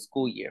end of the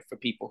school year for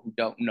people who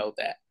don't know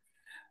that.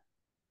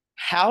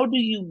 How do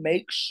you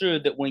make sure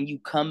that when you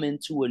come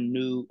into a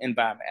new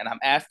environment, and I'm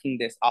asking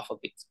this off of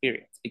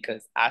experience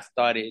because I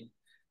started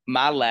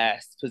my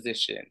last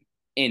position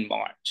in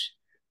March,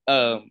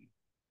 um,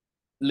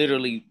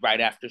 literally right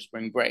after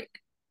spring break.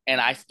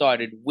 And I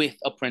started with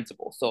a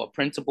principal. So a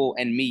principal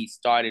and me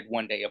started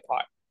one day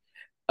apart.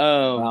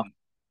 Wow.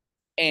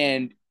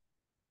 And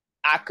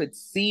I could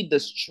see the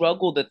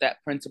struggle that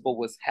that principal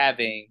was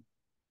having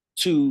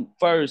to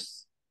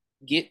first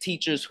get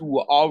teachers who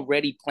were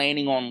already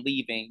planning on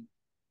leaving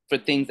for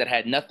things that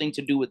had nothing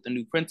to do with the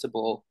new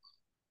principal.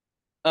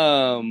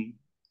 Um,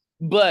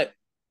 but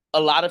a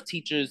lot of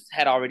teachers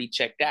had already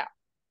checked out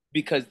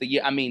because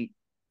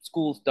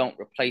schools don't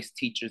replace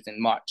teachers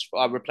in March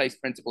or replace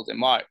principals in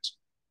March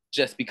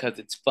just because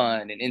it's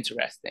fun and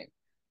interesting.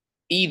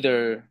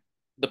 Either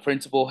the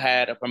principal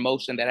had a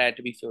promotion that had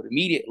to be filled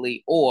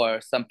immediately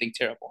or something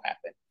terrible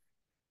happened.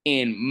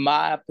 In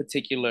my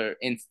particular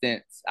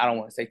instance, I don't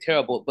want to say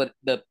terrible, but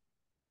the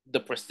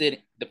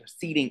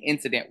preceding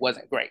incident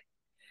wasn't great.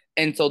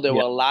 And so there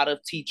Yeah. were a lot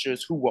of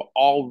teachers who were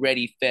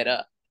already fed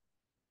up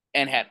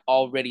and had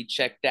already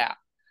checked out.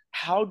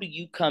 How do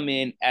you come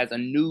in as a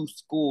new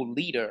school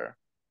leader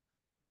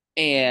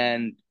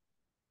and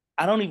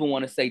I don't even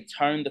want to say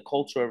turn the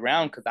culture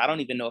around because I don't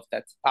even know if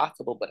that's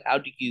possible, but how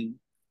do you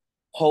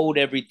hold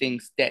everything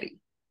steady?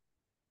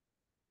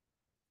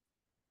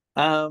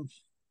 Um,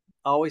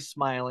 Always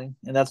smiling,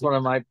 and that's one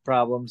of my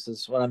problems.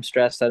 Is when I'm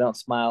stressed, I don't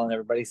smile, and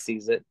everybody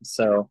sees it.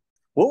 So,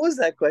 what was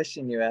that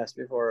question you asked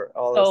before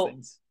all those So,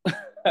 things?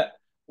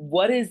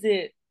 what is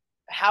it?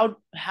 How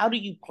do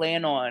you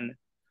plan on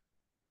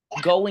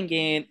going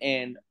in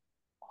and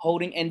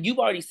holding? And you've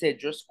already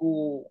said your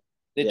school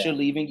that Yeah, you're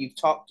leaving. You've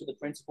talked to the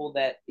principal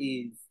that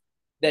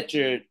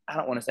you're I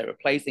don't want to say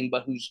replacing,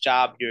 but whose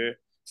job you're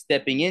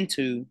stepping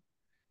into,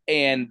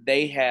 and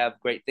they have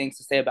great things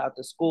to say about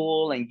the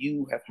school, and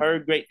you have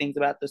heard great things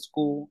about the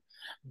school.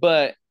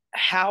 But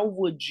how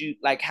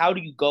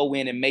do you go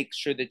in and make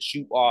sure that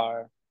you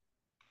are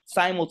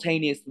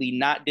simultaneously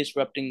not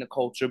disrupting the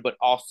culture, but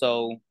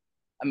also,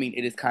 I mean,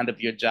 it is kind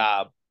of your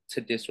job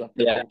to disrupt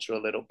the yeah. culture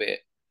a little bit.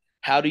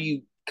 How do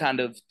you kind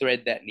of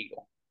thread that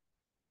needle?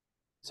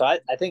 So I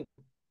think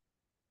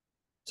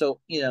so.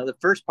 The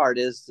first part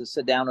is to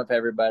sit down with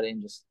everybody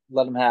and just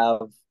let them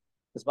have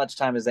as much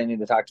time as they need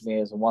to talk to me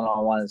as a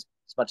one-on-one as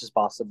much as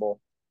possible.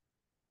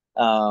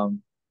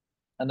 Um,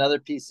 Another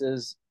piece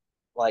is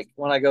like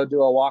when I go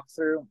do a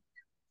walkthrough,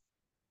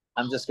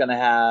 I'm just going to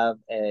have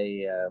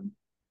a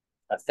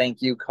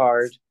thank you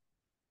card.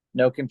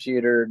 No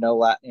computer, no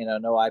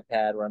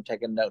iPad where I'm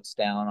taking notes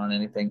down on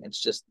anything.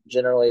 It's just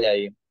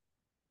generally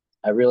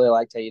I really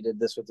liked how you did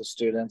this with the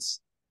students,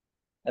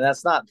 and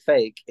that's not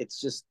fake.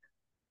 It's just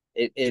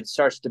it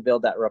starts to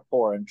build that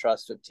rapport and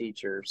trust with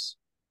teachers.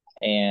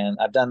 And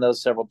I've done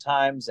those several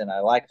times, and I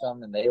like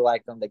them, and they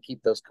like them. They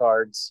keep those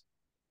cards.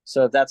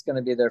 So if that's going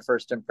to be their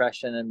first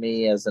impression of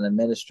me as an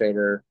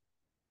administrator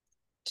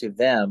to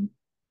them,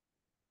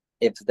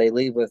 if they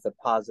leave with a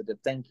positive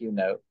thank you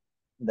note,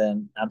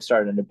 then I'm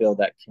starting to build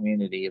that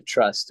community of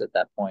trust at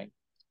that point.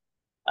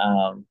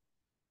 Um,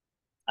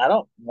 I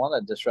don't want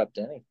to disrupt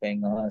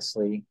anything,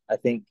 honestly. I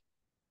think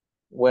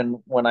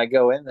when I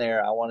go in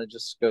there, I want to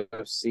just go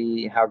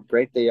see how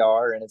great they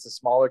are, and it's a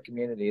smaller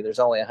community. There's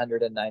only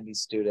 190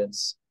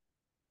 students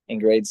in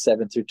grades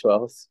 7 through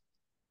 12.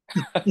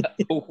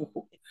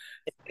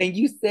 And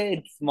you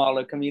said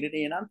smaller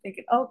community, and I'm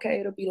thinking, okay,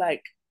 it'll be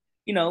like,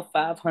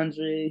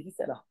 500. He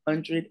said Right?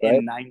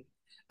 190.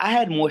 I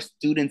had more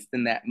students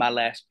than that my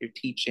last year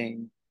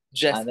teaching I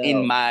just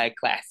in know. my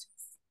classes.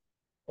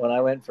 When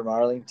I went from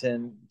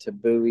Arlington to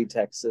Bowie,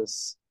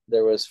 Texas,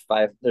 there's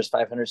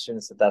 500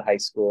 students at that high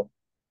school,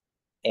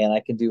 and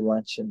I can do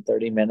lunch in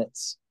 30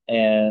 minutes.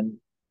 And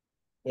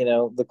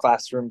the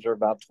classrooms are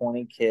about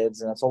 20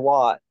 kids, and it's a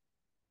lot,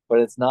 but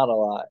it's not a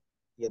lot.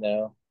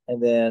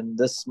 And then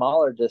this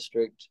smaller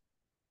district,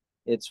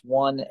 it's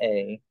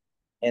 1A,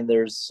 and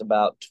there's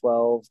about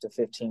 12 to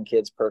 15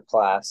 kids per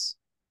class.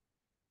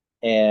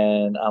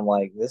 And I'm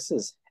like, this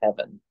is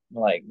heaven.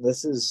 Like,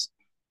 this is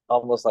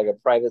almost like a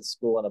private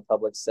school in a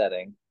public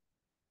setting.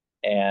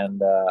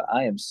 And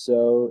I am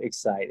so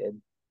excited.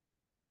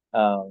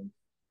 Um,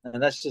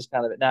 and that's just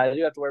kind of it. Now, I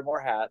do have to wear more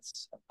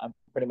hats. I'm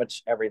pretty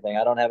much everything.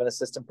 I don't have an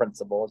assistant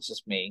principal, it's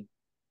just me.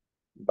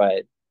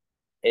 But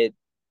it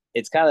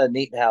it's kind of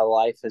neat how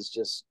life has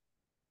just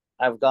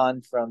I've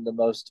gone from the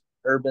most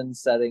urban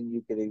setting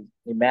you could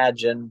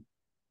imagine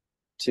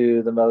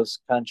to the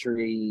most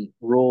country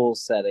rural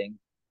setting,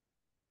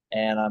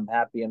 and I'm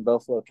happy in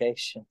both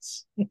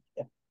locations.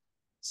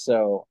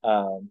 So,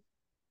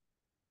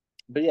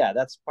 but yeah,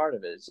 that's part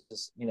of it. It's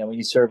just, when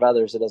you serve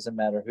others, it doesn't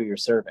matter who you're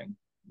serving.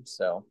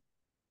 So,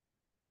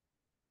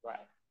 Right.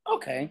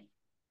 Okay.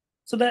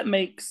 So that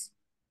makes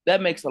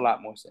a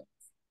lot more sense.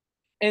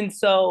 And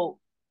so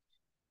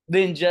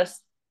then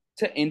just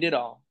to end it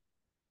all,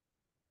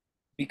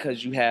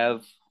 because you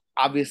have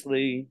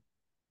obviously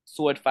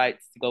sword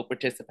fights to go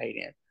participate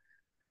in.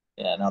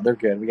 yeah, no, they're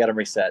good. We got to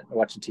reset. We're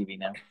watching TV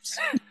now.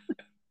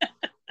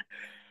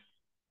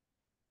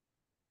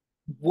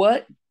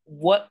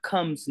 What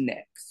comes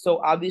next? So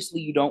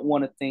obviously you don't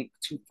want to think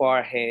too far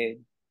ahead,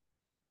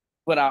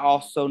 but I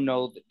also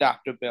know that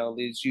Dr. Bell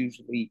is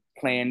usually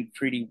planned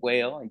pretty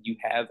well and you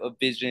have a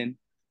vision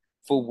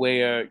for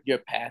where your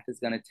path is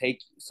going to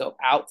take you. So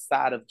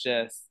outside of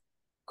just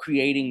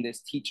creating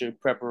this teacher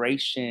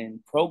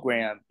preparation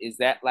program, is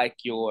that like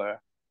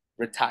your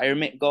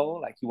retirement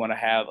goal? Like you want to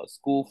have a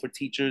school for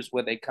teachers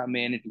where they come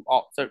in and do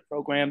alt cert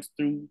programs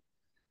through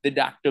the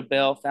Dr.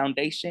 Bell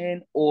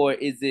Foundation? Or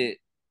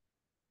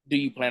do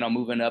you plan on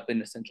moving up in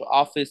the central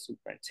office,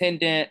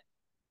 superintendent,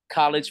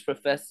 college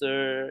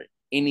professor,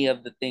 any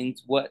of the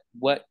things? What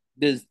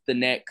does the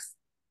next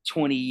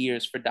 20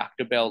 years for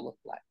Dr. Bell look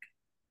like?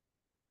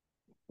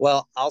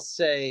 Well, I'll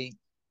say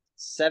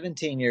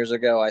 17 years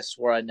ago, I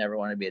swore I'd never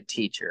want to be a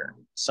teacher.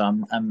 So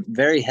I'm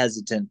very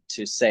hesitant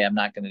to say I'm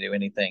not going to do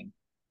anything.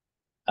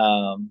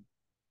 Um,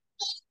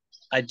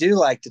 I do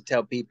like to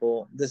tell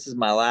people this is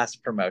my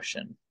last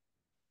promotion,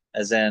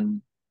 as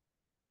in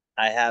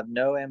I have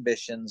no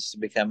ambitions to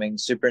becoming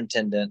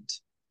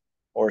superintendent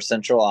or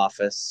central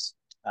office.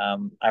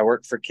 I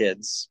work for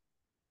kids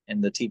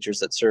and the teachers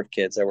that serve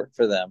kids, I work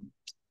for them.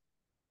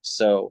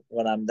 So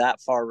when I'm that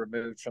far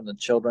removed from the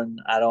children,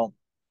 I don't,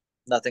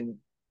 nothing,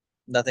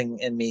 nothing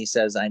in me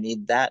says I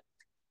need that.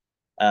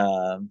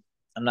 I'm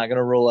not going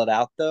to rule it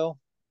out though,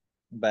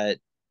 but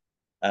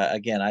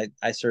again,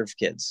 I serve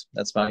kids.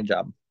 That's my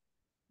job.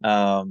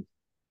 Um,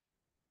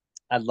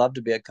 I'd love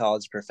to be a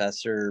college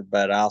professor,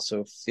 but I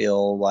also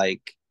feel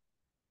like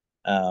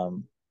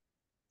um,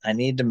 I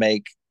need to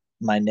make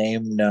my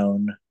name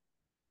known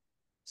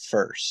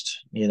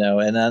first,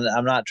 and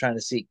I'm not trying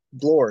to seek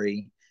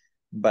glory,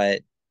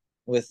 but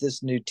with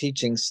this new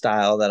teaching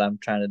style that I'm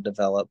trying to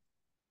develop,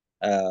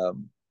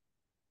 um,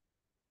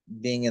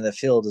 being in the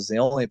field is the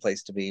only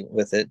place to be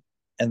with it.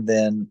 And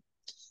then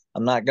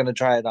I'm not going to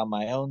try it on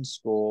my own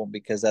school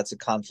because that's a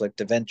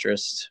conflict of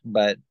interest.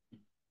 But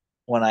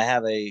when I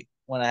have a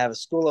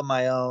school of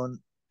my own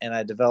and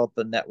I develop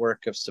a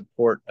network of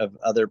support of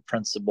other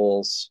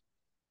principals,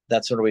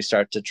 that's when we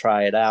start to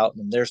try it out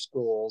in their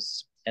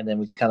schools, and then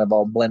we kind of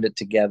all blend it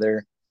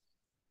together.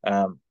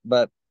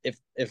 But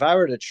if I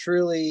were to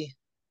truly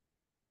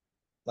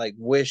like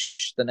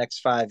wish the next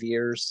 5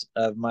 years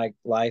of my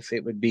life,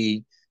 it would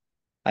be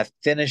I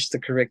finished the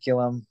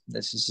curriculum.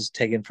 This is just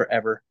taking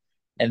forever,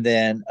 and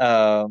then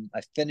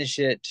I finish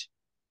it.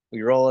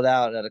 We roll it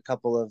out at a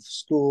couple of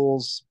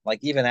schools, like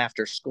even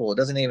after school. It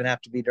doesn't even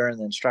have to be during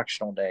the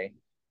instructional day.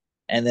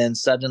 And then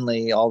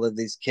suddenly, all of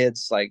these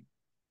kids like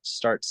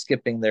start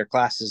skipping their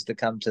classes to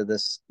come to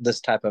this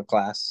type of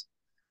class.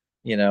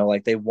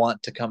 Like they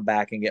want to come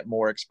back and get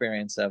more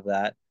experience of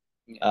that.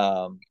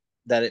 Yeah.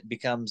 That it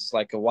becomes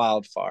like a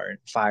wildfire,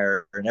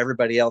 and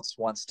everybody else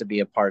wants to be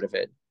a part of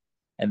it.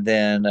 And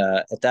then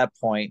at that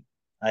point,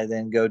 I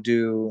then go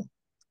do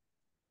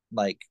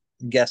like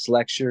guest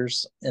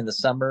lectures in the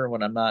summer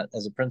when I'm not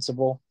as a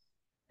principal.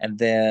 And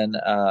then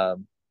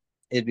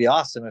it'd be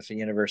awesome if a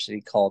university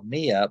called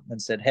me up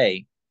and said,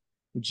 "Hey,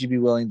 would you be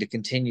willing to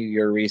continue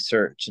your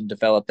research and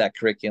develop that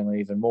curriculum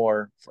even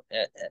more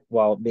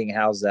while being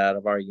housed out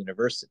of our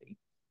university?"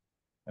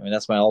 I mean,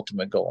 that's my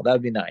ultimate goal. That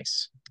would be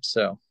nice.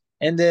 So,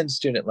 and then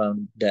student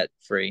loan debt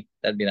free.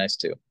 That'd be nice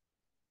too.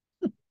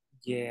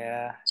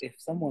 Yeah, if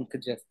someone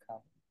could just come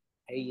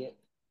pay it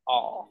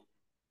all,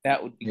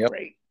 that would be Yep.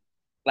 great.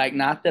 Like,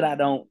 not that I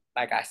don't,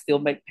 like, I still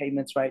make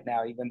payments right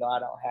now, even though I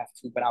don't have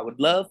to, but I would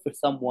love for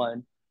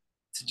someone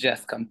to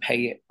just come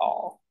pay it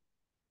all.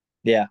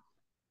 Yeah.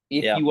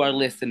 If Yeah. you are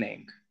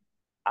listening,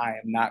 I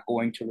am not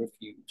going to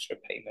refuse your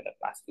payment of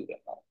my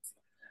student loans.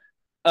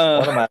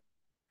 One of Uh, my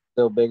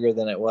still bigger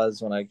than it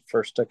was when I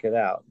first took it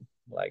out.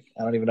 Like,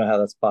 I don't even know how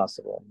that's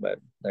possible, but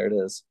there it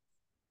is.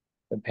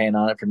 Been paying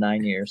on it for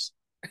 9 years.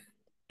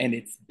 and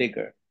it's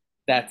bigger.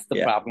 That's the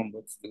Yeah. problem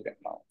with student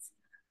loans.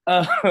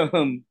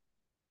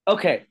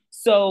 Okay,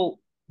 so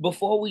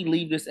before we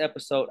leave this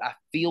episode, I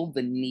feel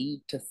the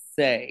need to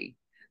say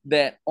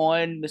that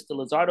on Mr.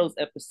 Lizardo's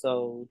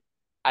episode,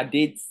 I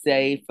did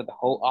say for the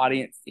whole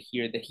audience to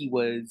hear that he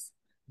was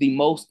the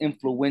most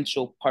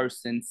influential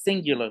person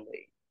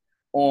singularly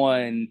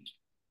on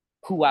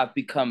who I've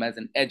become as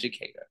an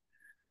educator.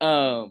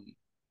 Um,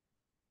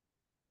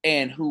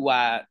 and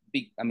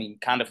I mean,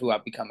 kind of who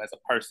I've become as a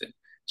person,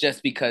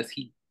 just because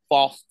he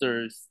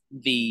fosters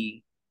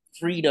the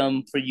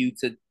freedom for you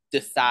to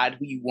decide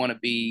who you want to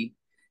be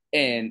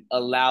and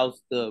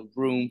allows the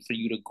room for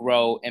you to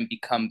grow and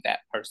become that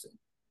person.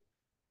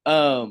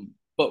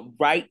 But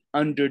right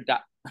under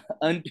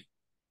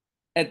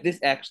at this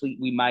actually,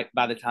 we might,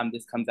 by the time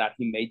this comes out,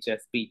 he may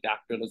just be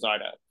Dr.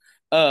 Luzardo.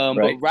 But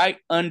Right. right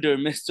under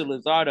Mr.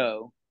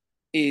 Luzardo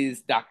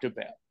is Dr.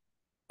 Bell.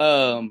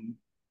 Um,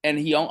 and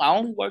I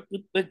only worked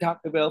with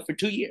Dr. Bell for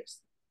 2 years.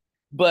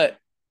 But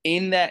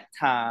in that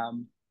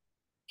time,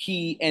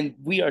 he and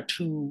we are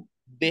two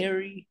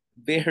very,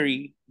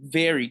 very,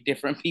 very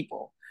different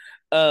people.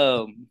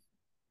 Um,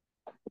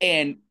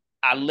 and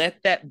I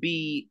let that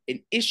be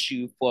an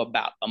issue for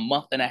about a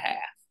month and a half.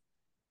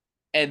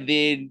 And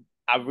then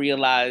I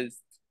realized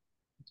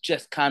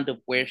just kind of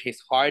where his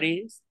heart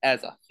is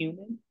as a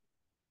human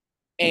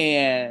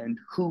and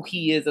who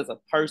he is as a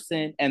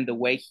person and the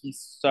way he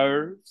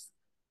serves.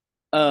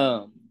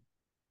 Um,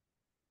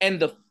 and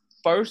the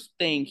first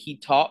thing he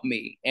taught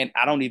me, and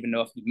I don't even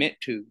know if he meant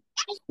to,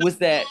 was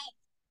that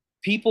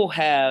people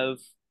have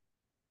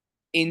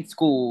in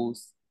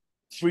schools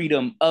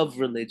freedom of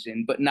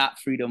religion, but not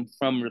freedom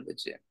from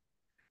religion.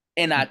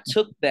 And I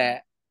took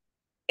that,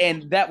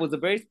 and that was a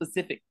very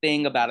specific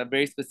thing about a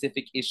very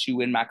specific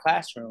issue in my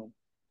classroom.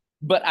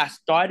 But I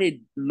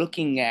started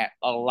looking at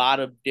a lot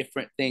of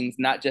different things,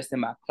 not just in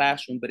my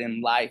classroom, but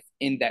in life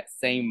in that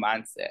same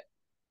mindset.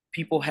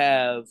 People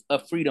have a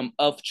freedom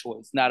of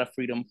choice, not a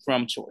freedom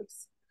from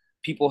choice.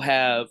 People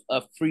have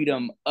a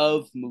freedom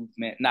of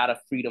movement, not a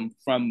freedom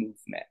from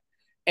movement.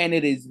 And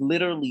it has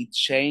literally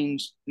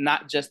changed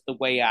not just the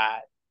way I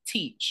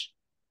teach,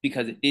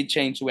 because it did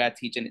change the way I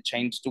teach and it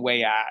changed the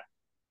way I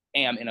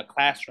am in a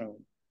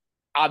classroom,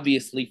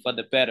 obviously for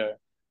the better,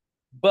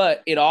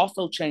 but it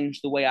also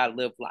changed the way I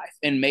live life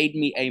and made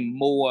me a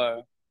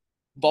more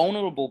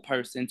vulnerable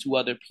person to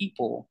other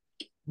people,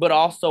 but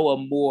also a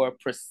more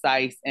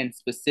precise and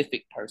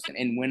specific person.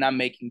 And when I'm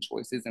making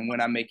choices and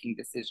when I'm making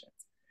decisions.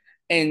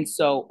 And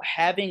so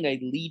having a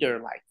leader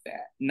like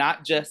that,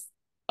 not just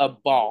a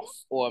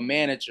boss or a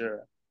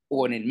manager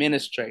or an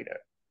administrator,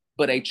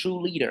 but a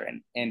true leader.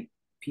 And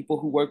people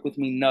who work with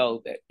me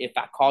know that if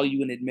I call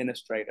you an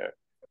administrator,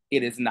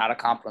 it is not a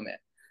compliment.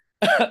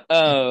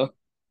 uh,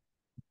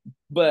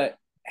 but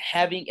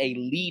having a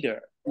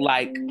leader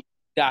like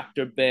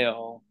Dr.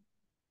 Bell,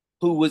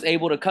 who was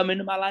able to come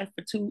into my life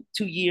for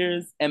two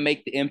years and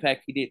make the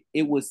impact he did,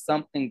 it was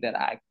something that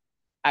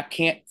I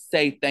can't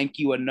say thank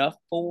you enough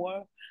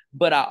for.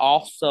 But I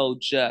also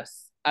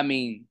just, I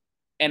mean,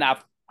 and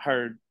I've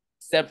heard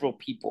several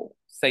people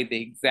say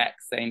the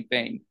exact same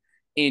thing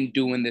in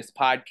doing this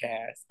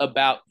podcast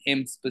about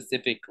him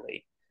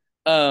specifically.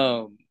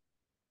 Um,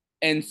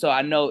 and so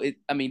I know it,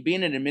 I mean,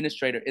 being an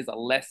administrator is a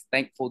less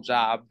thankful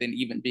job than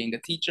even being a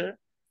teacher,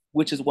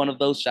 which is one of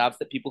those jobs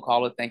that people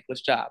call a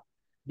thankless job.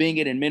 Being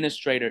an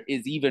administrator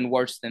is even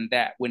worse than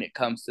that when it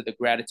comes to the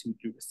gratitude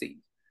you receive.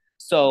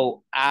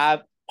 So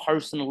I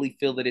personally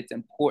feel that it's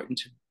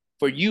important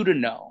for you to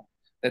know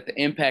that the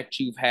impact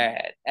you've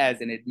had as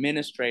an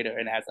administrator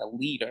and as a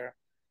leader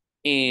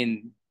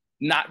in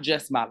not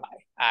just my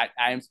life.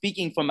 I am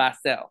speaking for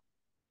myself,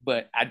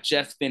 but I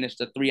just finished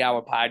a 3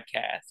 hour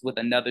podcast with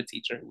another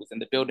teacher who was in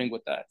the building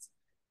with us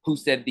who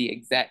said the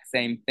exact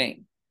same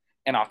thing.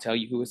 And I'll tell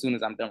you who as soon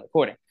as I'm done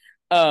recording.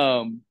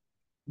 Um,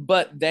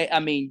 but I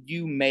mean,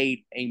 you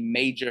made a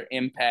major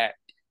impact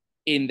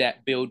in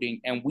that building.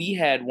 And we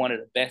had one of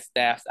the best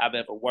staffs I've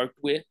ever worked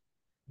with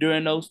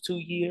during those 2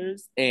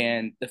 years.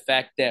 And the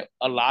fact that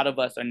a lot of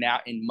us are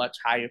now in much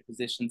higher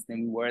positions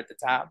than we were at the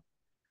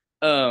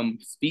time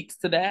speaks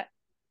to that.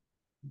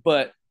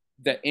 But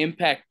the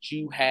impact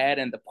you had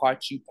and the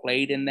part you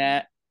played in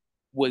that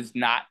was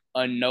not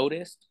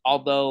unnoticed.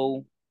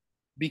 Although,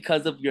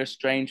 because of your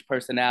strange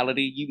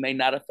personality, you may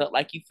not have felt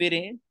like you fit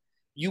in.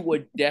 You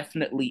were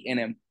definitely an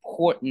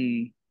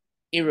important,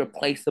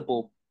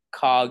 irreplaceable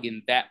cog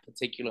in that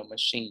particular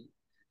machine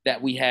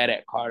that we had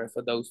at Carter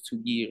for those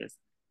 2 years.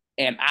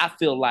 And I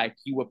feel like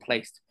you were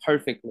placed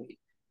perfectly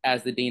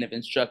as the dean of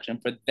instruction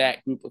for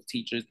that group of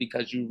teachers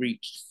because you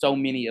reached so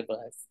many of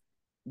us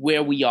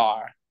where we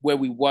are, where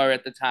we were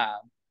at the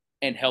time,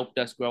 and helped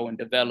us grow and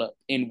develop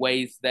in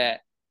ways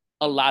that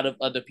a lot of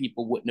other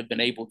people wouldn't have been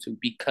able to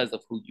because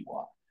of who you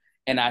are.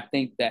 And I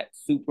think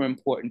that's super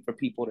important for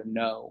people to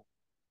know,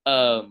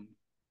 um,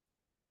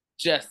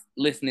 just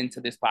listening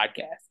to this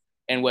podcast.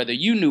 And whether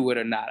you knew it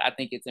or not, I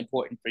think it's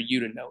important for you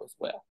to know as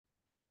well.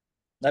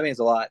 That means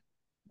a lot.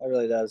 That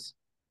really does.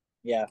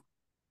 Yeah.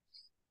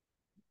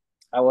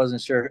 I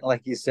wasn't sure,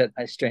 like you said,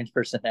 my strange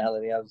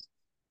personality.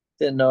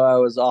 Didn't know I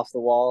was off the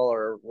wall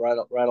or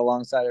right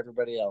alongside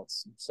everybody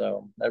else.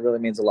 So that really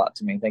means a lot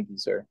to me. Thank you,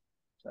 sir.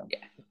 So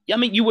Yeah. I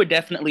mean, you were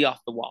definitely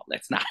off the wall.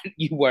 That's not,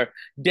 you were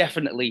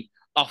definitely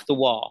off the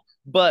wall.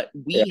 But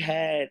yeah, we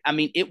had, I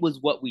mean, it was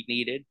what we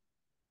needed.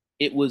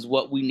 It was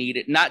what we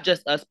needed, not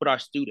just us, but our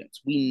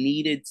students. We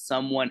needed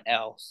someone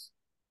else.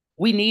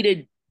 We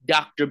needed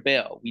Dr.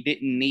 Bell. We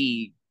didn't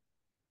need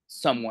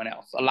someone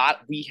else.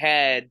 We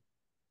had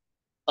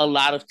a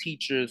lot of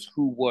teachers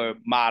who were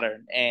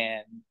modern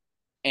and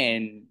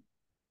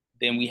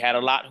then we had a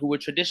lot who were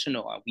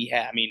traditional. I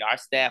mean, our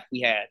staff,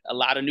 we had a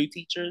lot of new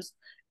teachers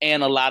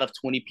and a lot of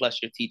 20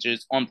 plus year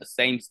teachers on the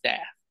same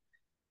staff.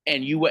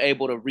 And you were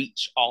able to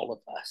reach all of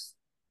us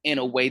in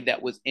a way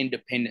that was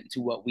independent to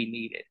what we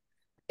needed.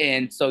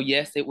 And so,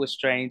 yes, it was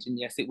strange, and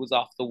yes, it was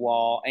off the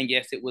wall, and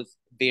yes, it was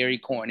very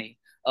corny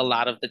a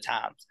lot of the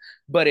times.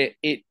 But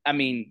I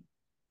mean,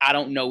 I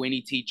don't know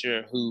any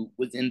teacher who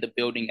was in the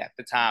building at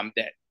the time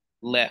that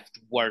left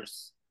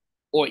worse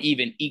or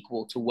even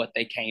equal to what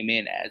they came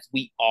in as.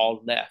 We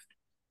all left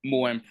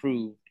more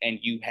improved, and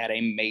you had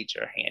a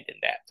major hand in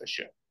that for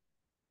sure.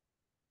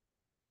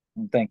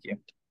 Thank you.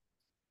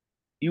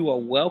 You are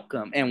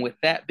welcome. And with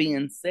that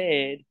being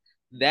said,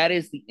 that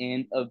is the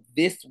end of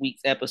this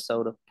week's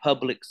episode of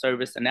Public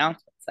Service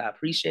Announcements. I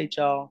appreciate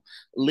y'all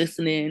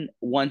listening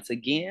once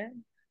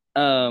again.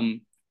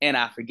 And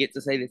I forget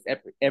to say this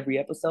every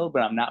episode,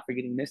 but I'm not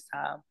forgetting this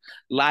time.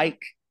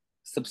 Like,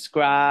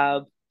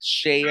 subscribe,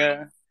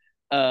 share,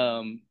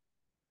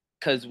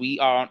 because we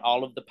are on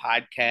all of the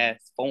podcast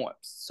forms.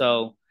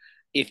 So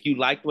if you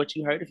liked what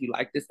you heard, if you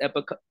liked this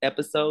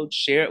episode,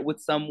 share it with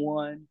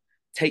someone,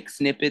 take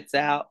snippets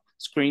out,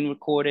 screen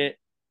record it.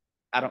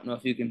 I don't know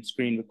if you can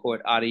screen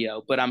record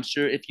audio, but I'm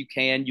sure if you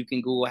can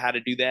Google how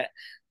to do that.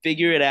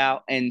 Figure it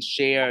out and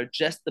share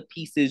just the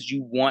pieces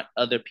you want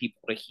other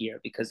people to hear,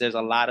 because there's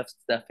a lot of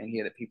stuff in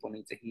here that people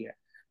need to hear.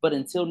 But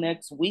until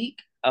next week,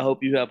 I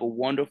hope you have a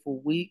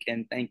wonderful week,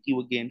 and thank you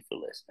again for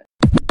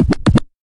listening.